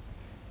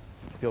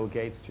that's Bill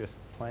Gates just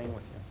playing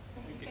with you.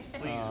 I think it's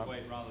please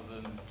wait rather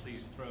than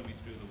please throw me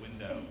through the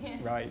window.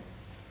 Right.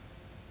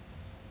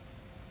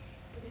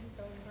 Please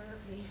don't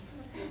hurt me.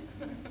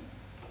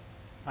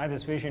 I had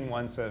this vision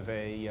once of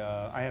I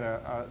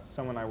had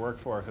someone I worked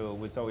for who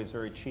was always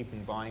very cheap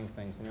in buying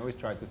things, and he always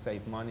tried to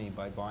save money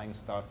by buying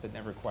stuff that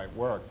never quite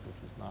worked,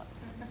 which was not,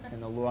 in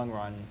the long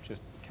run,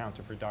 just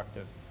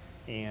counterproductive.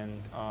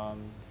 And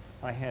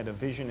I had a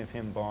vision of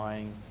him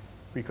buying,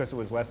 because it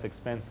was less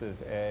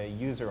expensive, a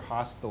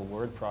user-hostile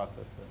word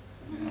processor.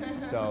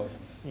 So,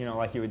 you know,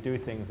 like you would do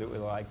things that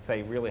would like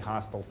say really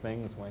hostile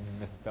things when you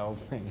misspelled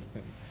things.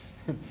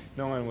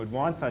 No one would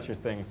want such a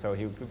thing, so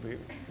he would be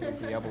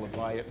able to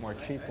buy it more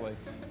cheaply. I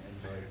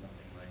enjoy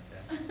something like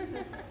that.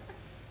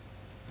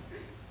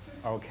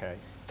 Okay.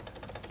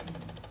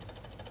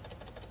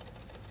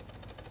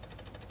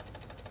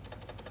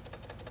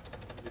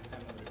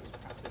 Depending whether it was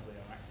passively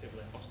or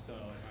actively hostile, it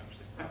might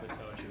actually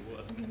sabotage your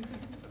work.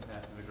 The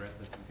passive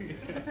aggressive.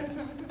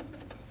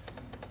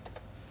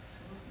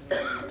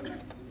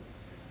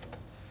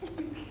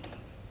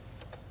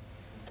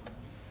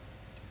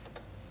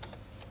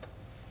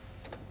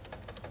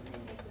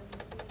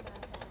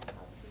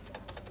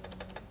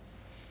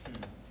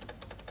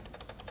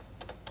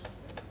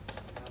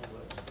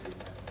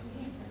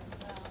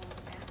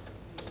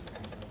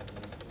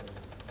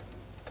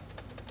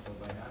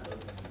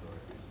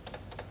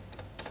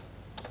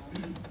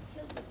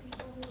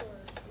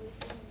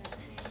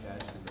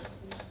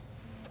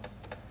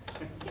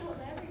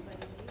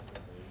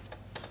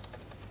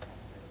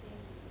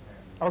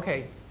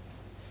 Okay,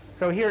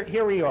 so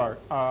here we are.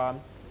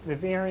 The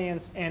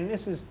variance, and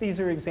these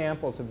are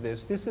examples of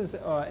this. This is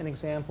an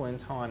example in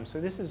time. So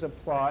this is a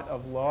plot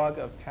of log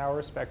of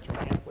power spectrum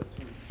amplitude.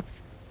 Can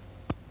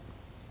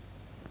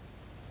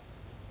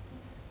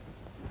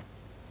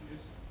you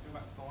just go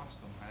back to the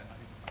last one? I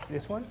think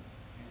This one?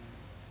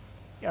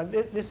 Yeah,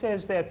 this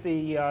says that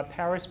the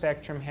power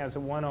spectrum has a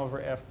 1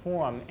 over f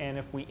form, and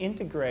if we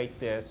integrate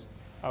this,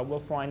 we'll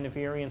find the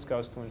variance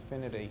goes to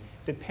infinity,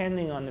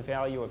 depending on the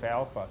value of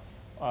alpha.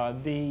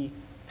 The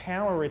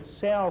power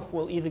itself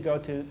will either go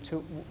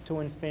to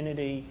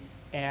infinity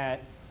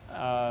at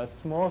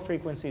small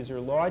frequencies or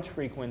large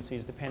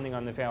frequencies, depending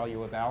on the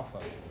value of alpha.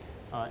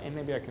 And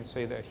maybe I can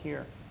say that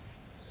here.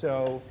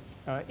 So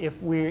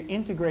if we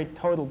integrate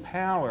total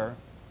power,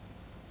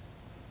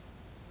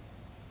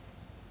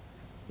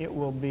 it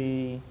will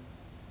be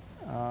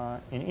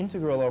an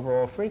integral over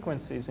all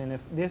frequencies. And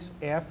if this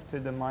f to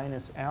the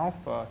minus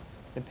alpha,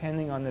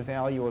 depending on the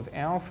value of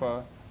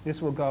alpha,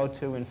 this will go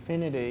to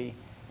infinity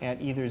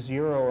at either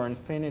 0 or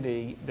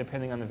infinity,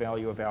 depending on the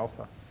value of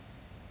alpha.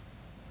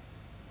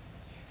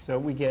 So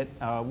we get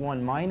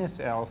 1 minus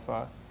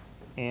alpha,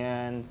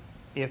 and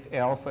if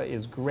alpha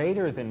is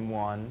greater than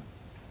 1,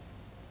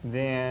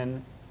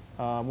 then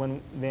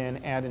then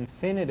at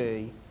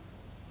infinity,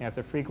 at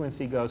the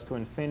frequency goes to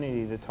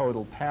infinity, the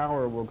total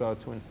power will go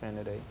to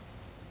infinity.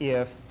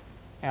 If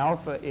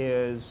alpha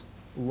is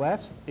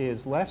less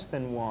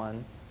than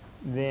 1,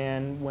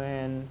 then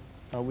when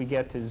we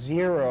get to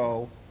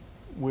 0,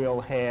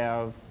 we'll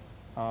have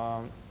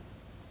 1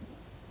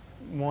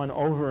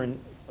 over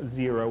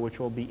 0, which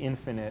will be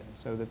infinite,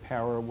 so the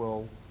power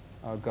will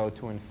go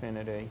to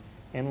infinity.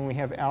 And when we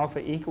have alpha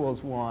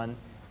equals 1,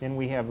 then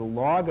we have the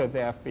log of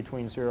f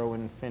between 0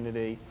 and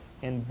infinity,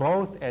 and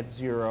both at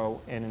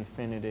 0 and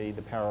infinity,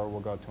 the power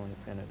will go to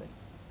infinity.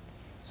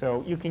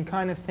 So you can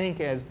kind of think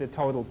as the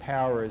total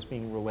power as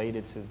being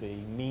related to the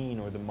mean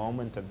or the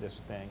moment of this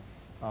thing.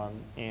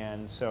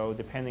 And so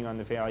depending on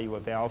the value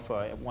of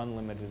alpha at one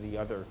limit or the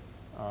other,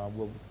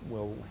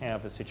 we'll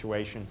have a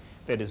situation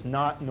that is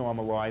not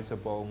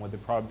normalizable and where the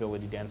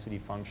probability density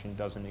function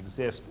doesn't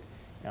exist,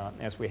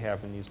 as we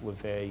have in these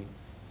Liebovitch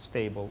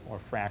stable or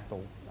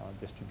fractal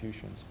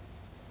distributions.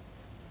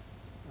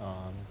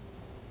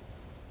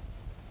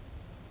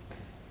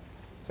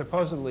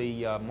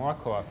 Supposedly,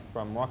 Markov,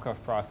 from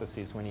Markov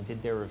processes, when he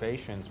did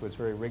derivations, was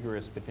very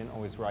rigorous, but didn't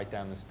always write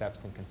down the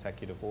steps in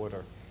consecutive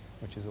order,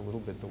 which is a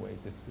little bit the way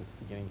this is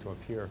beginning to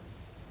appear.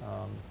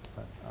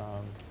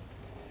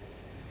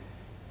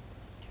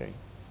 Okay.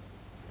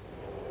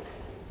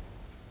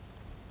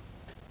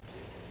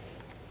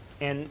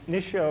 And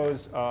this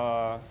shows,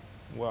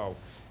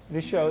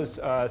 this shows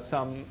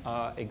some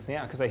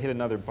examples, because I hit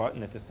another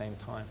button at the same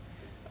time.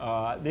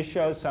 This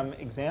shows some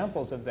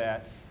examples of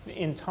that.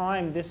 In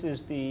time, this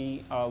is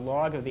the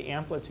log of the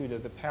amplitude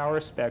of the power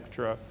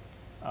spectra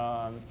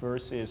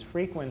versus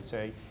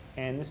frequency.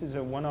 And this is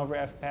a 1 over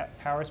f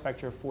power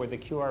spectra for the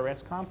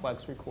QRS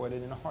complex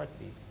recorded in a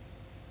heartbeat.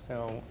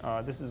 So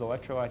this is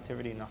electrical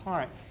activity in the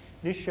heart.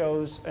 This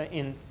shows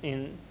in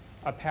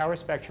a power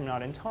spectrum,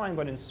 not in time,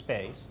 but in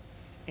space.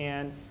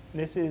 And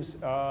this is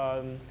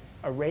a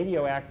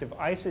radioactive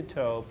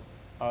isotope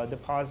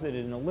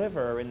deposited in the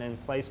liver and then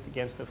placed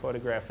against the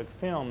photographic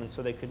film, and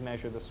so they could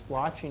measure the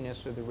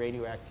splotchiness or the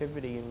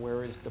radioactivity and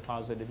where it's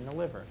deposited in the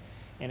liver.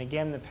 And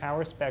again, the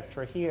power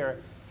spectra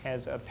here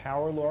has a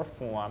power law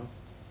form,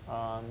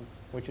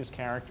 which is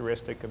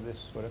characteristic of this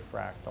sort of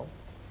fractal.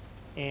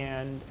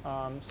 And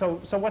so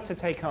what's the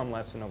take-home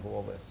lesson of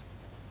all this?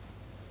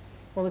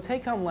 Well, the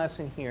take-home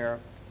lesson here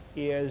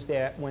is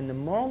that when the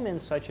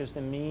moments such as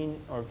the mean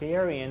or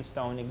variance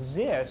don't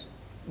exist,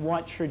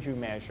 what should you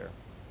measure?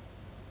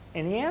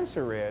 And the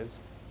answer is,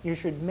 you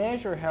should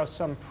measure how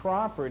some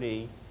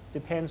property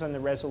depends on the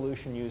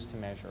resolution used to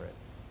measure it.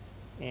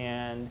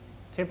 And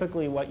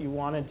typically what you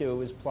want to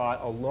do is plot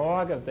a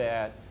log of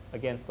that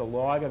against a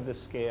log of the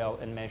scale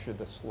and measure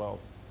the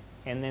slope.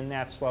 And then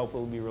that slope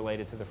will be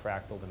related to the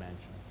fractal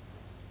dimension.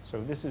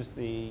 So this is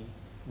the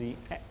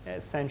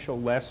essential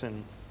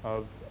lesson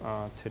of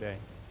today.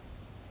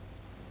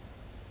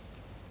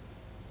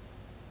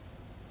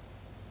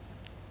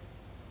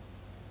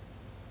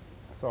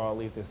 So I'll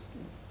leave this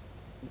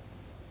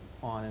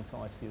on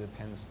until I see the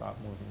pen stop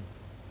moving.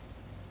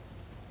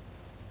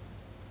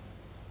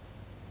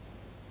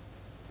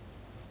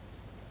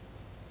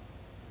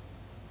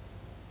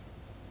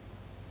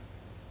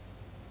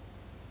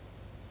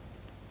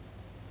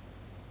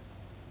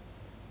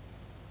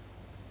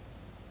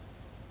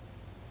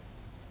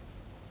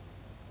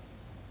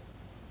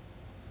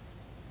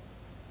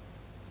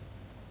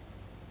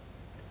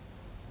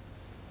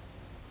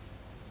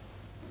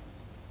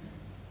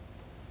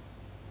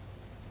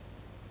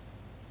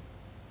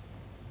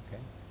 Okay.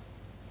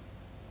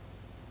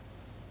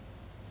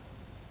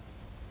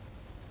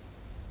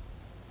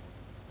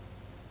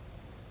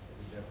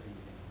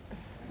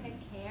 Bring a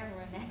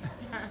camera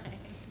next time.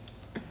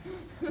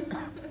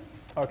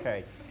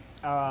 Okay.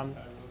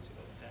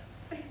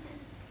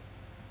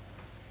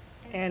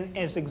 And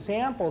as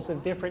examples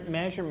of different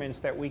measurements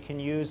that we can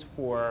use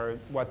for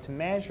what to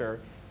measure,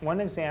 one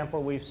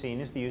example we've seen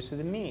is the use of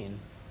the mean.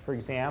 For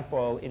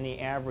example, in the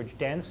average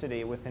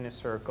density within a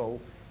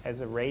circle as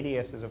a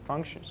radius as a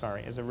function,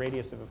 as a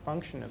radius of a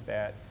function of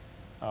that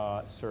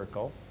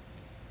circle.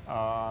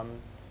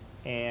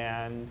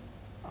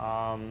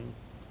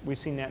 We've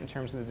seen that in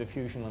terms of the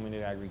diffusion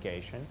limited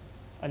aggregation.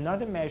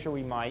 Another measure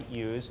we might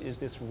use is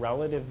this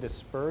relative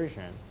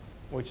dispersion,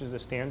 which is the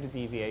standard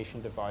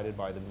deviation divided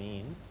by the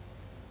mean.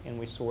 And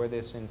we saw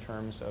this in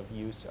terms of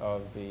use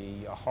of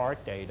the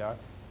heart data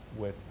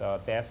with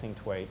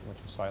Bassingthwaighte, which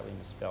is slightly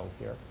misspelled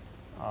here.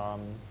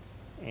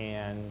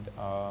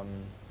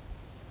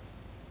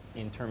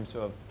 In terms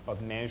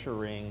of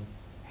measuring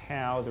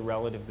how the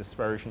relative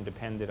dispersion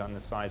depended on the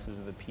sizes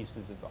of the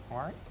pieces of the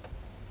heart.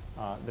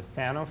 The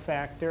Fano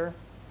factor,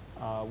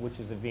 which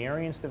is the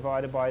variance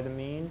divided by the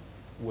mean,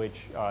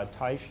 which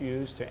Teich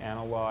used to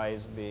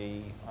analyze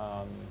the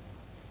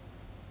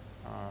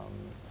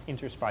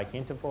interspike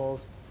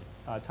intervals.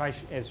 Teich,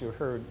 as you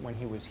heard when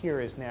he was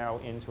here, is now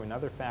into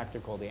another factor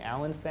called the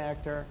Allen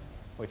factor,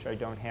 which I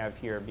don't have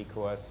here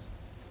because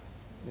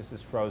this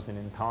is frozen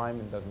in time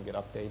and doesn't get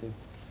updated.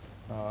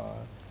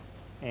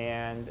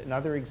 And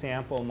another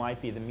example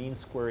might be the mean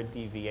squared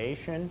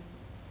deviation,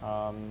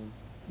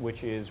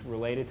 which is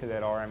related to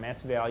that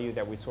RMS value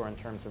that we saw in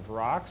terms of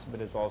rocks, but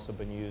has also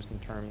been used in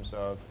terms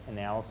of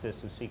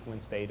analysis of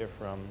sequence data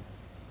from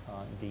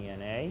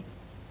DNA.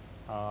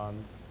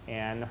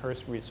 And the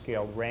Hertz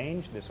rescaled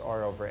range, this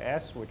R over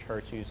S, which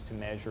Hertz used to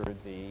measure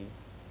the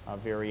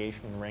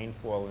variation in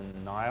rainfall in the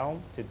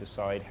Nile to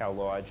decide how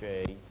large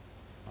a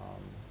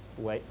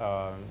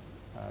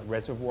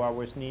reservoir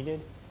was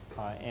needed.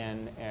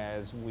 And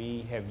as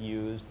we have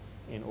used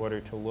in order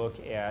to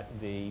look at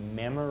the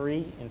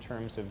memory in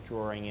terms of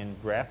drawing in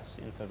breaths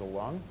into the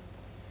lung.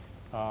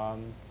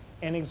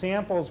 And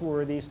examples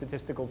where these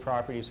statistical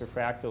properties or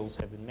fractals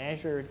have been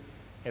measured,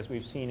 as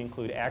we've seen,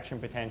 include action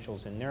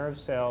potentials in nerve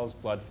cells,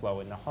 blood flow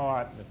in the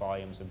heart, the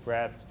volumes of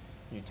breaths,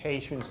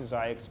 mutations, as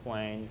I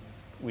explained.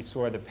 We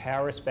saw the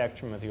power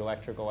spectrum of the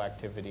electrical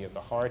activity of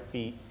the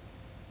heartbeat.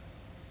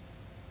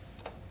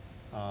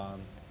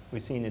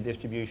 We've seen the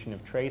distribution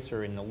of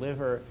tracer in the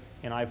liver,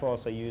 and I've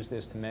also used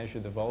this to measure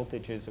the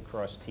voltages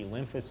across T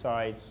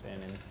lymphocytes,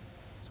 and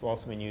it's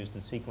also been used in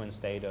sequence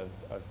data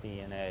of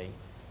DNA,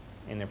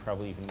 and there are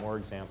probably even more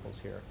examples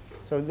here.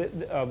 So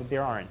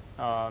there aren't.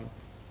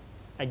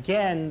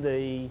 Again,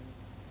 the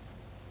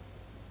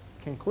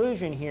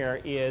conclusion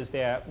here is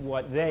that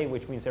what they,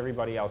 which means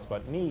everybody else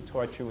but me,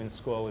 taught you in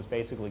school is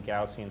basically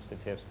Gaussian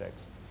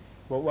statistics.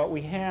 But what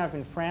we have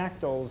in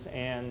fractals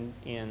and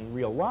in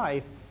real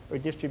life are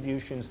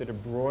distributions that are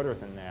broader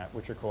than that,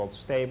 which are called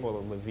stable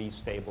or Lévy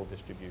stable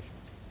distributions.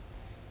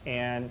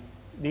 And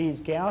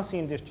these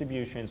Gaussian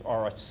distributions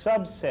are a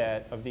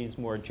subset of these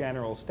more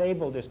general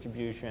stable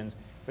distributions,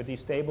 but these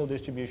stable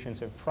distributions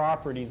have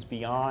properties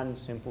beyond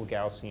simple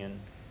Gaussian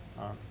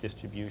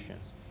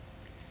distributions.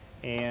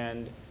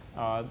 And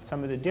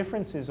some of the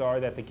differences are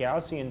that the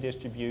Gaussian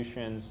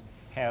distributions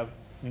have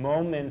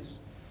moments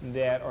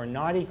that are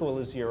not equal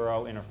to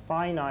 0 and are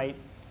finite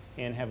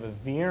and have a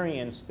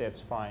variance that's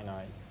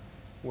finite,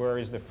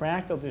 whereas the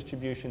fractal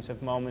distributions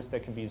have moments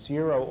that can be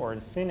 0 or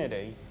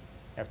infinity.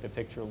 I have to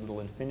picture a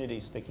little infinity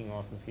sticking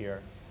off of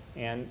here,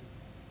 and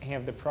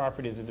have the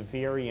property that the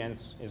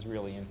variance is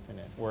really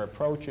infinite, or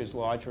approaches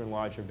larger and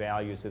larger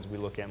values as we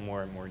look at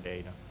more and more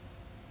data.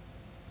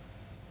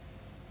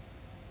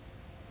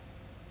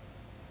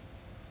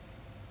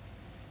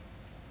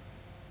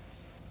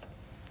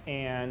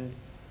 And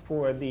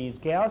for these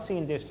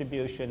Gaussian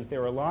distributions,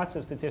 there are lots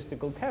of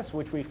statistical tests,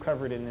 which we've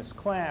covered in this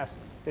class,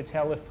 to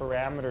tell if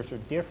parameters are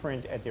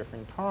different at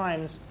different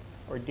times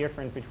or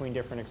different between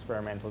different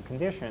experimental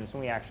conditions.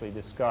 And we actually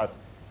discuss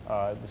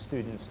the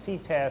student's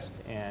t-test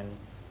and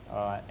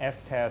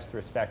f-test,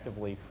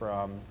 respectively,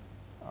 from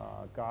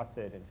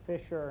Gossett and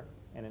Fisher,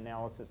 and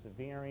analysis of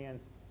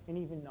variance, and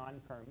even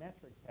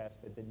non-parametric tests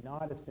that did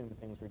not assume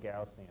things were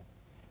Gaussian.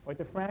 But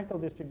the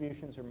fractal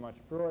distributions are much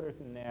broader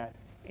than that,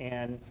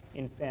 and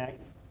in fact,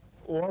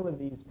 all of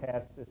these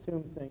tests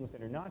assume things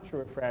that are not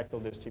true of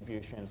fractal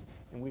distributions,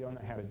 and we don't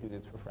know how to do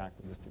this for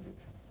fractal distributions.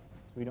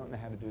 So we don't know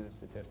how to do the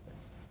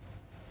statistics.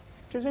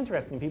 Which is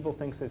interesting. People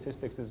think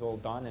statistics is all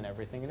done and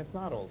everything, and it's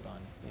not all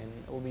done. And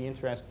it will be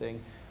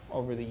interesting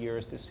over the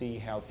years to see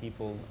how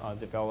people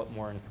develop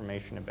more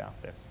information about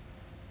this.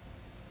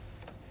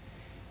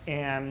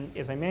 And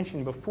as I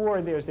mentioned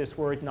before, there's this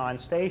word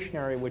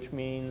non-stationary, which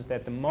means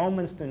that the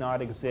moments do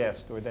not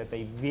exist, or that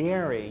they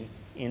vary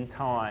in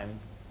time,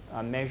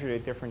 measured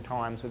at different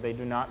times, or they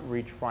do not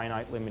reach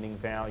finite limiting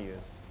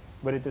values.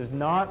 But it does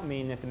not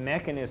mean that the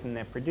mechanism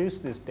that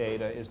produced this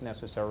data is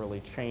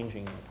necessarily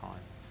changing in time.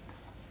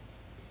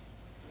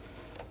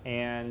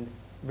 And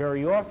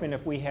very often,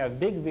 if we have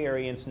big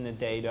variance in the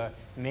data,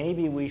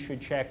 maybe we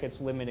should check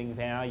its limiting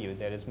value.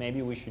 That is,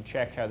 maybe we should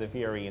check how the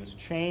variance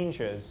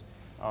changes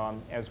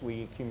as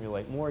we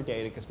accumulate more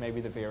data, because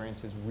maybe the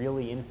variance is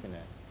really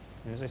infinite.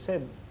 And as I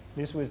said,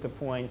 this was the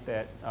point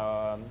that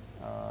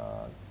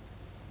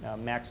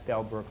Max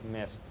Delbruck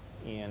missed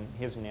in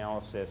his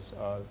analysis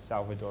of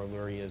Salvador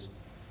Luria's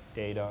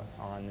data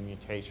on the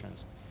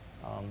mutations.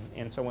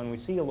 And so when we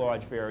see a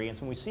large variance,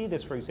 and we see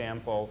this, for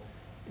example,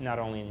 not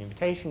only in the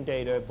mutation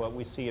data, but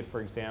we see it,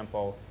 for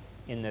example,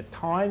 in the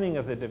timing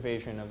of the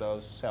division of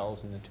those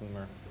cells in the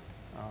tumor,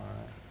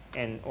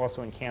 and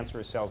also in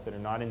cancerous cells that are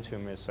not in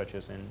tumors, such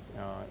as in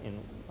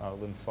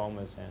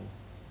lymphomas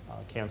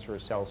and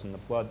cancerous cells in the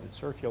blood that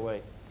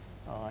circulate.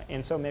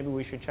 And so maybe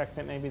we should check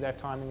that maybe that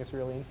timing is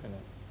really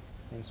infinite.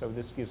 And so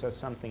this gives us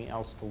something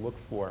else to look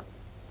for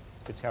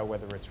to tell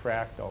whether it's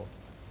fractal.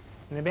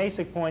 And the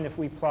basic point, if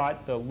we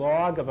plot the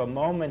log of a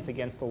moment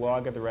against the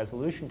log of the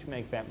resolution to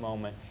make that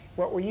moment,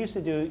 what we're used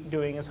to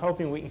doing is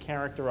hoping we can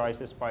characterize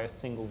this by a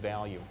single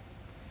value.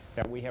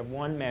 That we have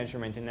one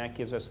measurement, and that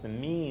gives us the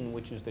mean,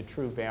 which is the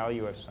true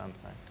value of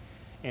something.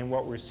 And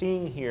what we're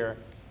seeing here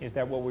is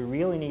that what we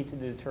really need to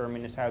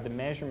determine is how the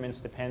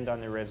measurements depend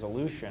on the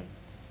resolution.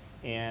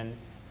 And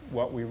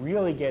what we're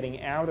really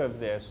getting out of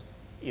this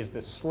is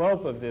the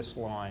slope of this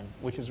line,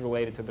 which is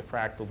related to the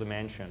fractal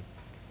dimension,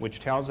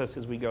 which tells us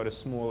as we go to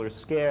smaller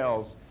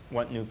scales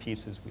what new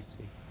pieces we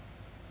see.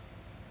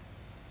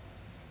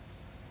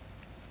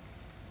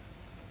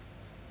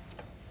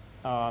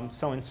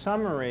 So in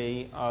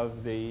summary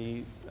of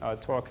the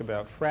talk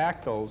about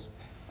fractals,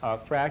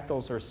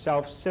 fractals are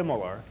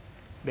self-similar.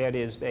 That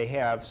is, they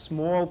have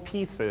small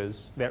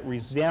pieces that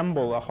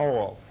resemble a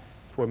whole.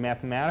 For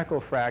mathematical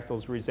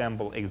fractals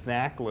resemble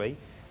exactly.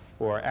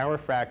 For our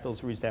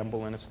fractals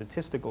resemble in a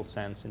statistical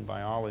sense in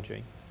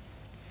biology.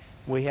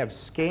 We have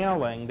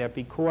scaling that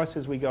because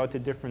as we go to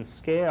different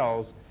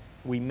scales,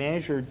 we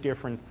measure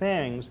different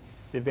things.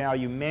 The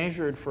value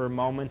measured for a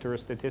moment or a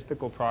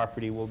statistical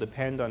property will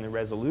depend on the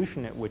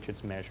resolution at which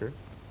it's measured.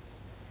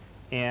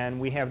 And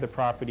we have the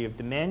property of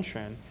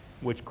dimension,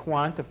 which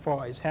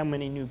quantifies how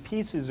many new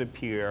pieces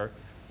appear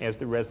as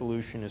the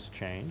resolution is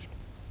changed.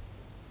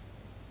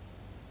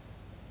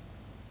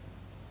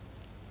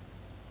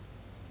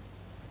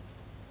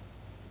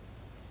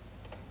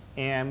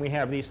 And we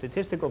have these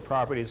statistical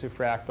properties of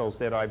fractals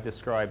that I've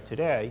described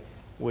today,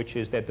 which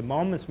is that the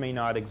moments may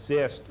not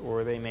exist,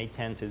 or they may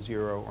tend to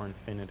 0 or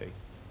infinity.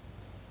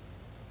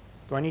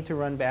 Do I need to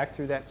run back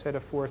through that set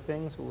of 4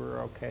 things, or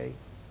we're okay?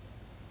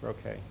 We're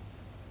okay.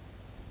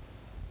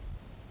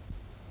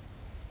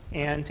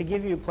 And to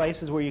give you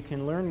places where you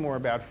can learn more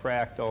about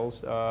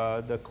fractals,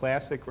 the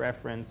classic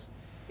reference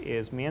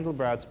is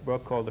Mandelbrot's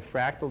book called The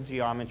Fractal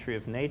Geometry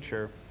of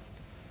Nature,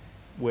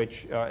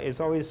 which is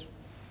always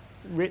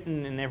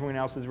written in everyone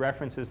else's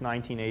references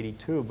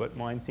 1982, but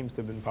mine seems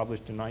to have been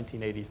published in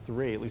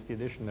 1983, at least the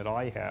edition that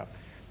I have.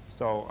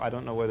 So I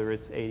don't know whether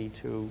it's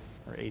 82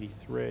 or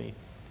 83.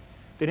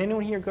 Did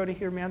anyone here go to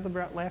hear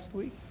Mandelbrot last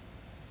week?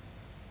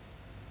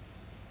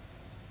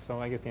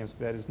 So I guess the answer to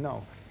that is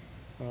no.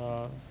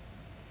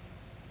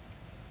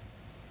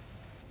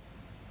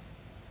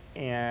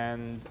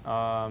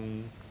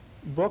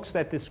 Books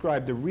that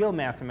describe the real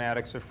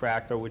mathematics of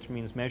fractal, which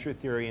means measure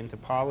theory and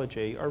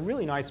topology, are a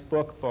really nice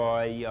book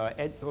by,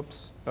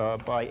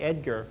 by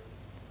Edgar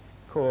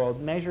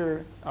called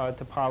Measure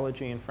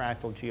Topology and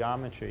Fractal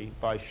Geometry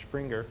by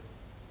Springer.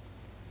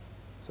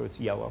 So it's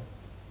yellow.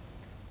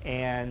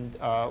 And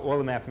all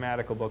the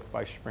mathematical books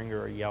by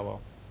Springer are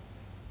yellow,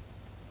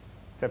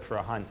 except for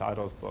Hans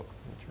Otto's book,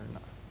 which are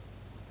not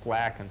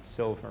black and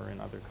silver and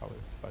other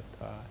colors. But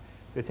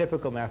the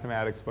typical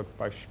mathematics books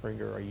by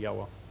Springer are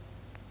yellow.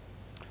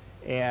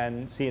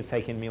 And see, it's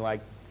taken me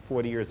like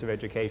 40 years of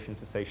education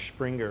to say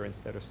Springer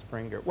instead of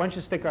Springer. Why don't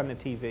you stick on the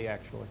TV,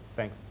 actually?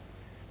 Thanks.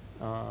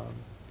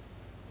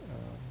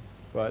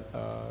 But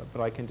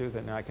I can do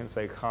that now. I can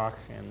say Koch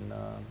and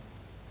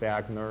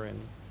Wagner and,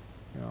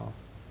 you know.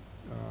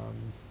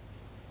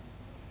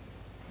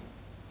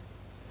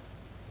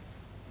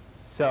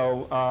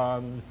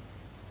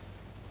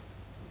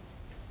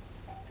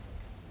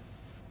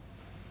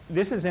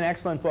 This is an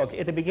excellent book.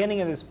 At the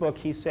beginning of this book,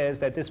 he says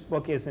that this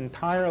book is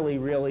entirely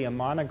really a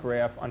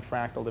monograph on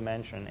fractal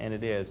dimension, and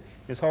it is.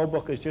 This whole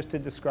book is just to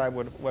describe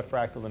what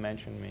fractal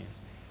dimension means.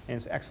 And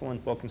it's an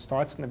excellent book and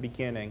starts in the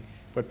beginning,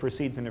 but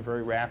proceeds in a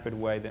very rapid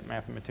way that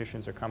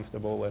mathematicians are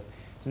comfortable with.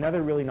 It's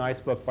another really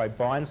nice book by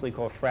Barnsley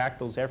called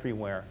Fractals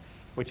Everywhere,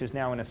 which is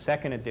now in a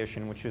 2nd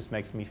edition, which just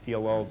makes me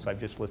feel old, so I've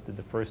just listed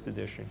the 1st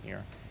edition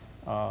here,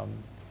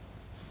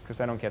 because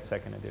I don't get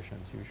 2nd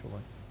editions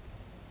usually.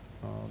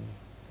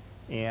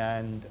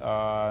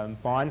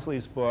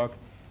 Barnsley's book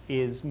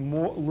is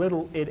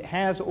it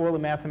has all the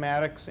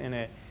mathematics in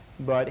it,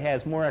 but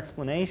has more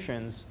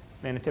explanations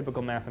than a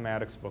typical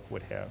mathematics book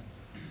would have,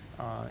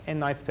 and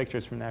nice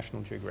pictures from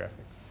National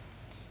Geographic,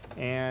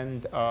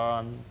 and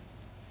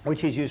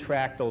which he's used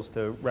fractals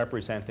to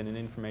represent in an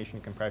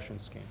information compression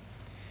scheme.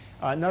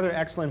 Another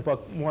excellent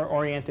book, more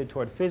oriented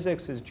toward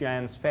physics, is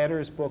Jan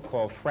Svedder's book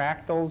called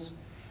Fractals.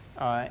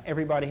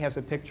 Everybody has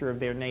a picture of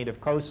their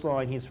native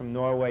coastline. He's from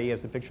Norway. He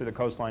has a picture of the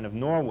coastline of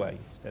Norway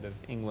instead of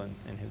England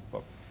in his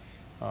book.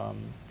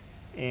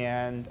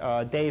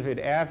 David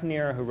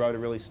Avner, who wrote a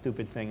really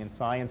stupid thing in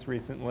Science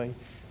recently,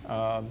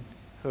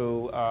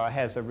 who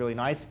has a really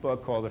nice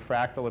book called The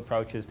Fractal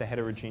Approaches to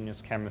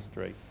Heterogeneous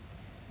Chemistry,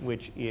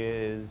 which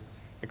is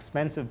an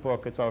expensive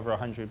book. It's over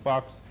 $100,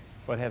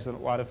 but has a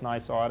lot of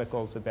nice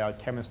articles about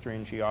chemistry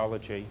and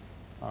geology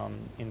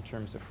in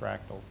terms of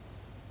fractals.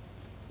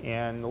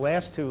 And the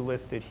last 2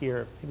 listed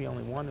here, maybe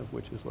only one of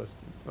which is listed.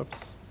 Oops.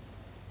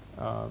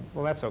 Well,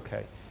 that's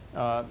okay.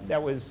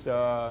 That was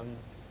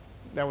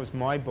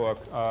my book,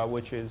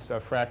 which is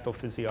Fractal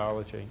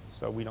Physiology.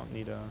 So we don't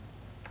need a.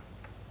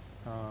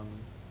 I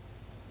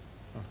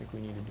don't think we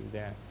need to do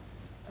that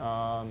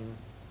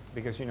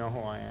because you know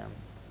who I am,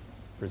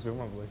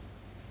 presumably.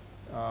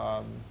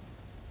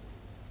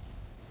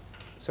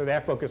 So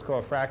that book is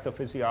called Fractal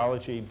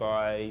Physiology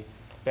by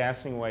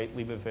Bassingthwaighte,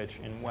 Liebovitch,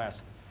 and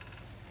West.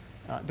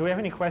 Do we have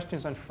any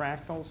questions on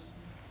fractals?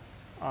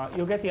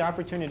 You'll get the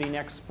opportunity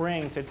next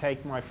spring to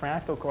take my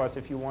fractal course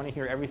if you want to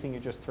hear everything you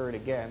just heard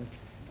again,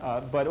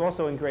 but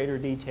also in greater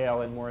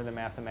detail and more of the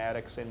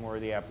mathematics and more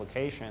of the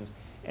applications.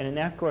 And in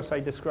that course, I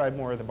describe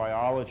more of the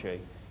biology.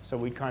 So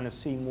we kind of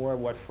see more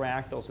what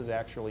fractals is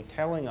actually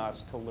telling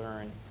us to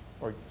learn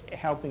or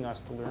helping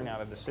us to learn out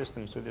of the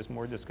system. So there's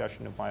more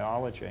discussion of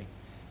biology.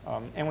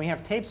 And we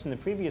have tapes from the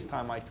previous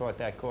time I taught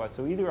that course.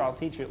 So either I'll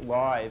teach it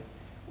live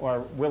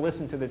or we'll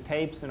listen to the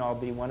tapes and I'll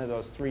be one of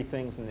those three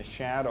things in the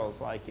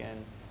shadows, like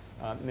in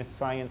Miss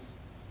Science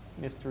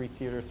Mystery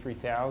Theater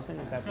 3000,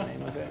 is that the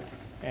name of it?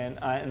 And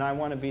I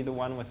want to be the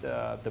one with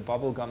the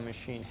bubblegum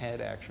machine head,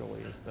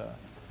 actually,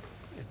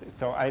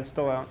 so I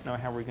still don't know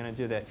how we're going to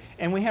do that.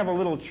 And we have a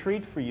little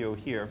treat for you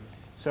here.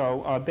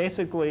 So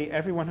basically,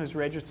 everyone who's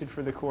registered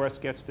for the course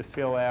gets to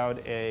fill out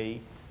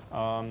a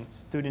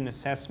student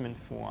assessment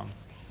form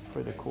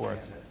for the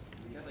course.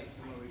 We got like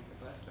 2 more weeks of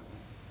class, don't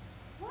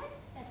we? What?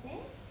 That's it?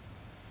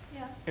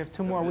 Yeah. We have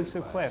 2 more weeks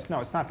of class.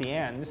 No, it's not the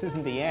end. This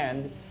isn't the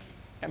end.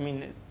 I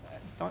mean,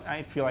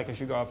 I feel like I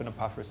should go up in a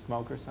puff or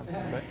smoke or something.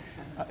 But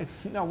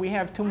no, we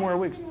have 2 more I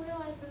weeks. didn't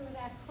realize we were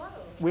that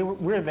close.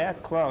 We're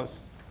that close.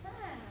 Ah.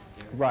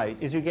 Right.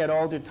 As you get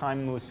older,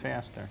 time moves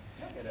faster.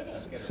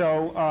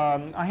 So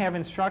I have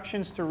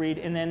instructions to read,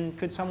 and then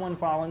could someone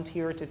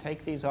volunteer to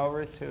take these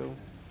over to?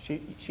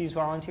 She's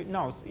volunteered.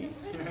 No,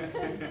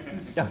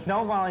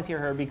 don't volunteer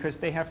her because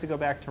they have to go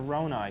back to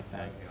Rona, I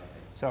think.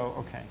 So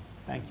okay,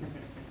 thank you.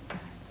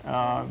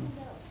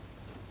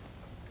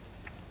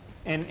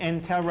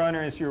 And tell Rona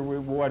as your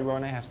reward.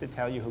 Rona has to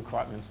tell you who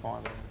Krautman's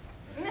father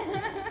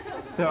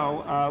is.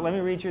 So let me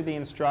read you the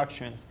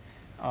instructions.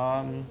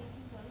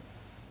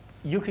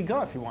 You could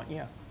go if you want.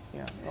 Yeah.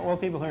 Yeah, all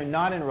people who are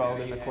not enrolled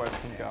in the course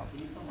can go. Can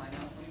you film mine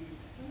out,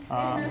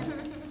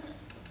 please?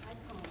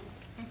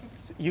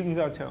 So you can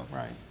go too,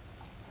 right?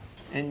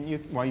 And you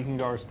can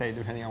go or stay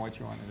depending on what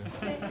you want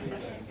to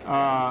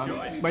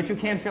do. But you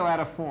can't fill out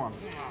a form.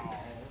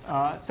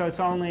 So it's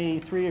only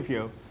 3 of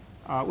you,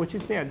 which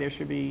is bad. There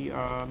should be.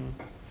 How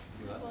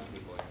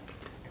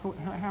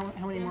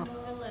many more?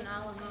 Phil and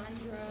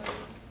Alejandro.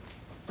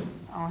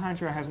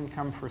 Alejandro hasn't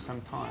come for some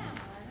time.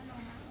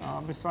 I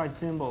don't know. Besides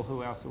Zimbel,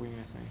 who else are we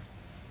missing?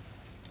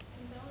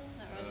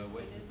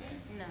 What's his name?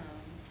 No.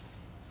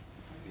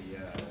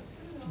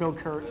 The, Bill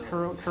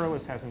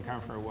Curlis hasn't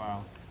come for a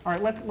while. All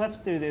right, let's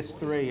do this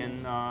 3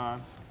 and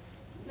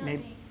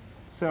maybe.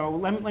 So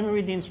let me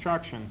read the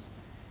instructions.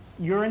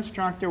 Your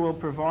instructor will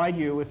provide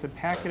you with a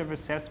packet of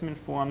assessment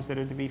forms that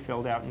are to be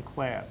filled out in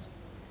class.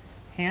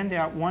 Hand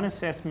out 1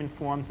 assessment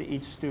form to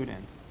each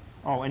student.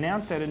 Oh,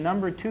 announce that a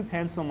number 2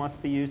 pencil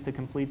must be used to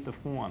complete the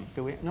form.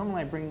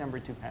 Normally I bring number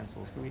 2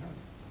 pencils. Do we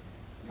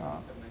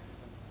have?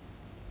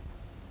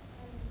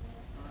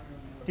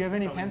 Do you have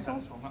any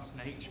pencils? That's an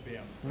HB.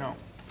 No.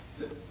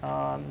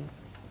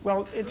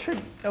 Well,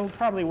 it'll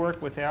probably work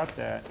without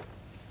that.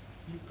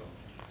 You've got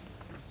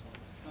this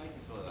one. I can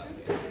fill it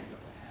out.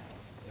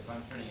 If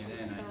I'm turning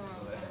it in, I